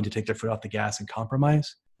there, they're willing to take their foot off the gas and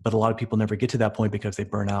compromise. But a lot of people never get to that point because they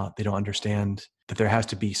burn out. They don't understand that there has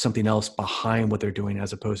to be something else behind what they're doing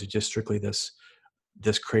as opposed to just strictly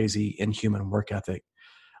this crazy inhuman work ethic.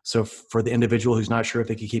 So for the individual who's not sure if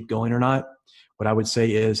they can keep going or not, what I would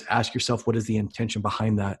say is ask yourself, what is the intention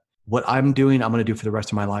behind that? What I'm doing, I'm going to do for the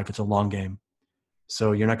rest of my life. It's a long game.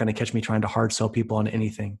 So you're not going to catch me trying to hard sell people on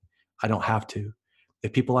anything. I don't have to.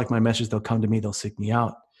 If people like my message, they'll come to me, they'll seek me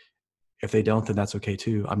out. If they don't, then that's okay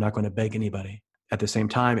too. I'm not going to beg anybody. At the same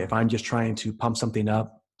time, if I'm just trying to pump something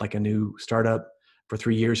up, like a new startup for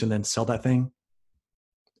 3 years and then sell that thing,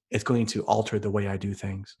 it's going to alter the way I do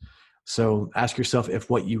things. So ask yourself if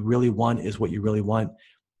what you really want is what you really want.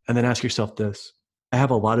 And then ask yourself this. I have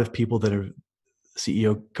a lot of people that are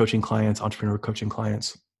CEO coaching clients, entrepreneur coaching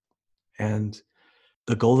clients. And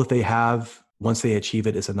the goal that they have, once they achieve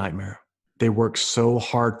it, is a nightmare. They work so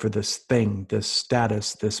hard for this thing, this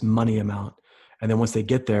status, this money amount. And then once they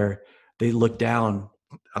get there, they look down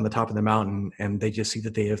on the top of the mountain and they just see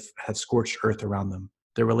that they have had scorched earth around them.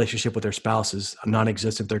 Their relationship with their spouse is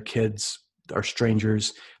non-existent. Their kids are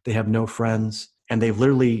strangers. They have no friends. And they've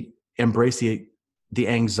literally embraced the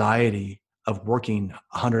anxiety of working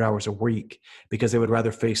 100 hours a week because they would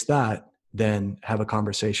rather face that than have a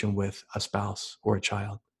conversation with a spouse or a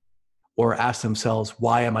child, or ask themselves,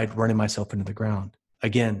 why am I running myself into the ground?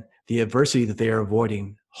 Again, the adversity that they are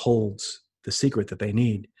avoiding holds the secret that they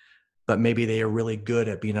need, but maybe they are really good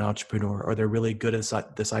at being an entrepreneur, or they're really good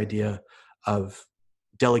at this idea of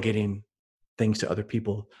delegating things to other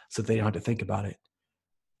people so they don't have to think about it.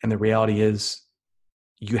 And the reality is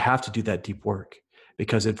you have to do that deep work,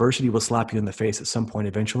 because adversity will slap you in the face at some point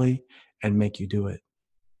eventually and make you do it.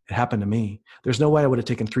 It happened to me. There's no way I would have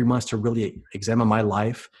taken 3 months to really examine my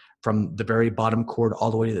life from the very bottom chord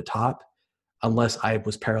all the way to the top unless I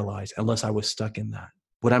was paralyzed, unless I was stuck in that.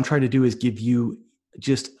 What I'm trying to do is give you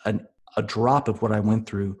just a drop of what I went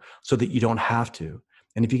through so that you don't have to.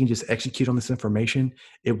 And if you can just execute on this information,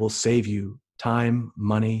 it will save you time,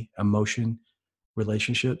 money, emotion,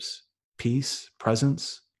 relationships, peace,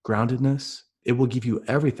 presence, groundedness. It will give you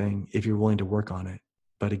everything if you're willing to work on it.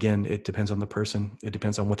 But again, it depends on the person. It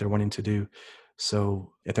depends on what they're wanting to do.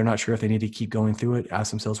 So if they're not sure if they need to keep going through it,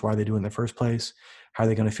 ask themselves, why are they doing it in the first place? How are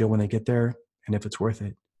they going to feel when they get there? And if it's worth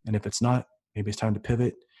it. And if it's not, maybe it's time to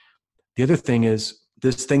pivot. The other thing is,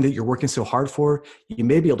 this thing that you're working so hard for, you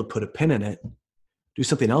may be able to put a pin in it, do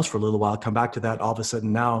something else for a little while, come back to that. All of a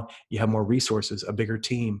sudden now you have more resources, a bigger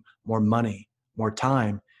team, more money, more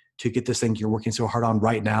time to get this thing you're working so hard on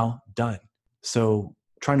right now done. So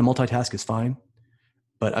trying to multitask is fine,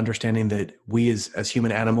 but understanding that we as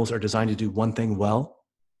human animals are designed to do one thing well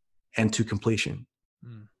and to completion.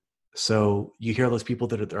 Mm. So you hear those people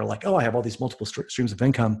that are like, oh, I have all these multiple streams of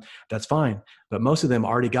income. That's fine. But most of them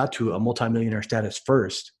already got to a multimillionaire status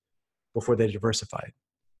first before they diversified.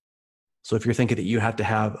 So if you're thinking that you have to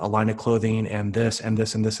have a line of clothing and this and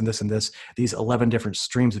this and this and this and this, these 11 different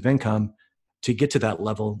streams of income to get to that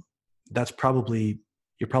level, you're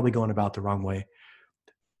probably going about the wrong way.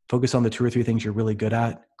 Focus on the 2 or 3 things you're really good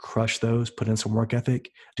at, crush those, put in some work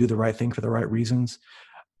ethic, do the right thing for the right reasons,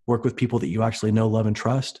 work with people that you actually know, love, and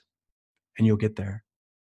trust, and you'll get there.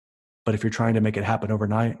 But if you're trying to make it happen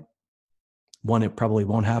overnight, 1, it probably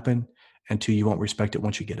won't happen, and 2, you won't respect it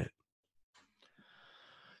once you get it.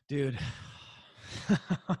 Dude,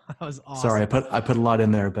 that was awesome. Sorry, I put a lot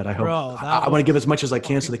in there, but I hope I want to give as much as I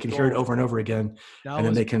can so they can hear it over and over again, and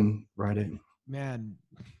then they can write it. Man,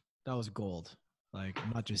 that was gold. Like,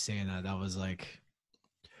 I'm not just saying that. That was like,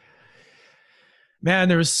 man,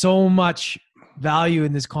 there was so much value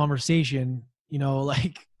in this conversation. You know,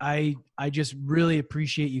 like I just really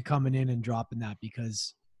appreciate you coming in and dropping that,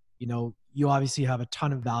 because, you know, you obviously have a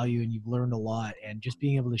ton of value and you've learned a lot, and just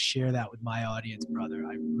being able to share that with my audience, brother,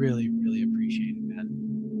 I really, really appreciate it,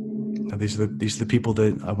 man. These are the people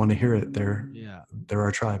that I want to hear it. They're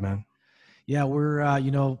our tribe, man. Yeah. We're,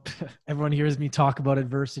 you know, everyone hears me talk about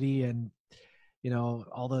adversity and, you know,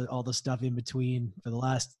 all the stuff in between for the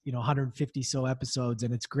last, you know, 150 so episodes.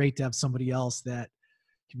 And it's great to have somebody else that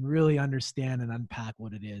can really understand and unpack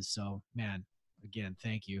what it is. So, man, again,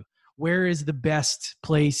 thank you. Where is the best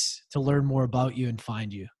place to learn more about you and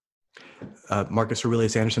find you?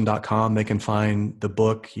 MarcusAureliusAnderson.com. They can find the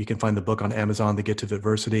book. You can find the book on Amazon, The Gift of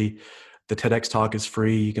Adversity. The TEDx talk is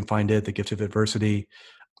free. You can find it, The Gift of Adversity.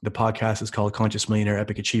 The podcast is called Conscious Millionaire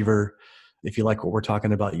Epic Achiever. If you like what we're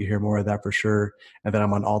talking about, you hear more of that for sure. And then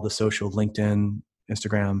I'm on all the social, LinkedIn,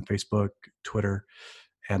 Instagram, Facebook, Twitter.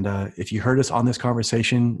 And if you heard us on this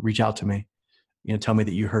conversation, reach out to me. You know, tell me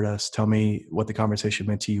that you heard us. Tell me what the conversation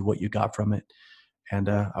meant to you, what you got from it. And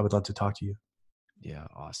I would love to talk to you. Yeah.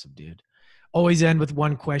 Awesome, dude. Always end with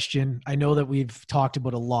one question. I know that we've talked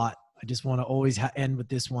about a lot. I just want to always end with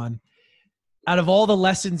this one. Out of all the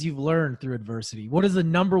lessons you've learned through adversity, what is the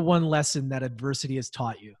number one lesson that adversity has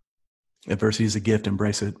taught you? Adversity is a gift.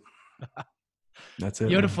 Embrace it. That's it.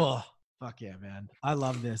 Beautiful. Man. Fuck yeah, man. I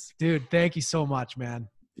love this. Dude, thank you so much, man.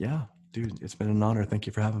 Yeah, dude. It's been an honor. Thank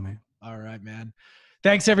you for having me. All right, man.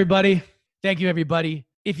 Thanks, everybody. Thank you, everybody.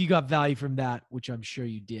 If you got value from that, which I'm sure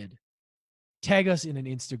you did, tag us in an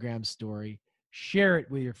Instagram story. Share it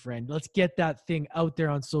with your friend. Let's get that thing out there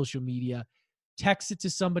on social media. Text it to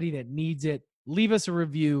somebody that needs it. Leave us a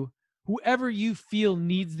review. Whoever you feel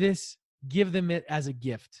needs this, give them it as a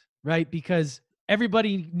gift, right? Because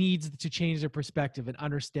everybody needs to change their perspective and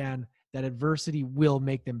understand that adversity will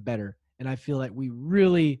make them better. And I feel like we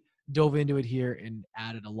really dove into it here and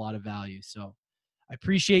added a lot of value. So I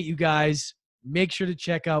appreciate you guys. Make sure to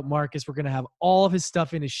check out Marcus. We're going to have all of his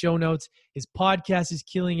stuff in his show notes. His podcast is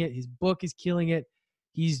killing it. His book is killing it.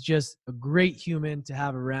 He's just a great human to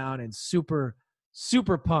have around, and super,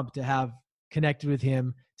 super pumped to have connected with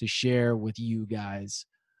him to share with you guys.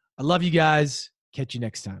 I love you guys. Catch you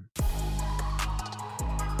next time.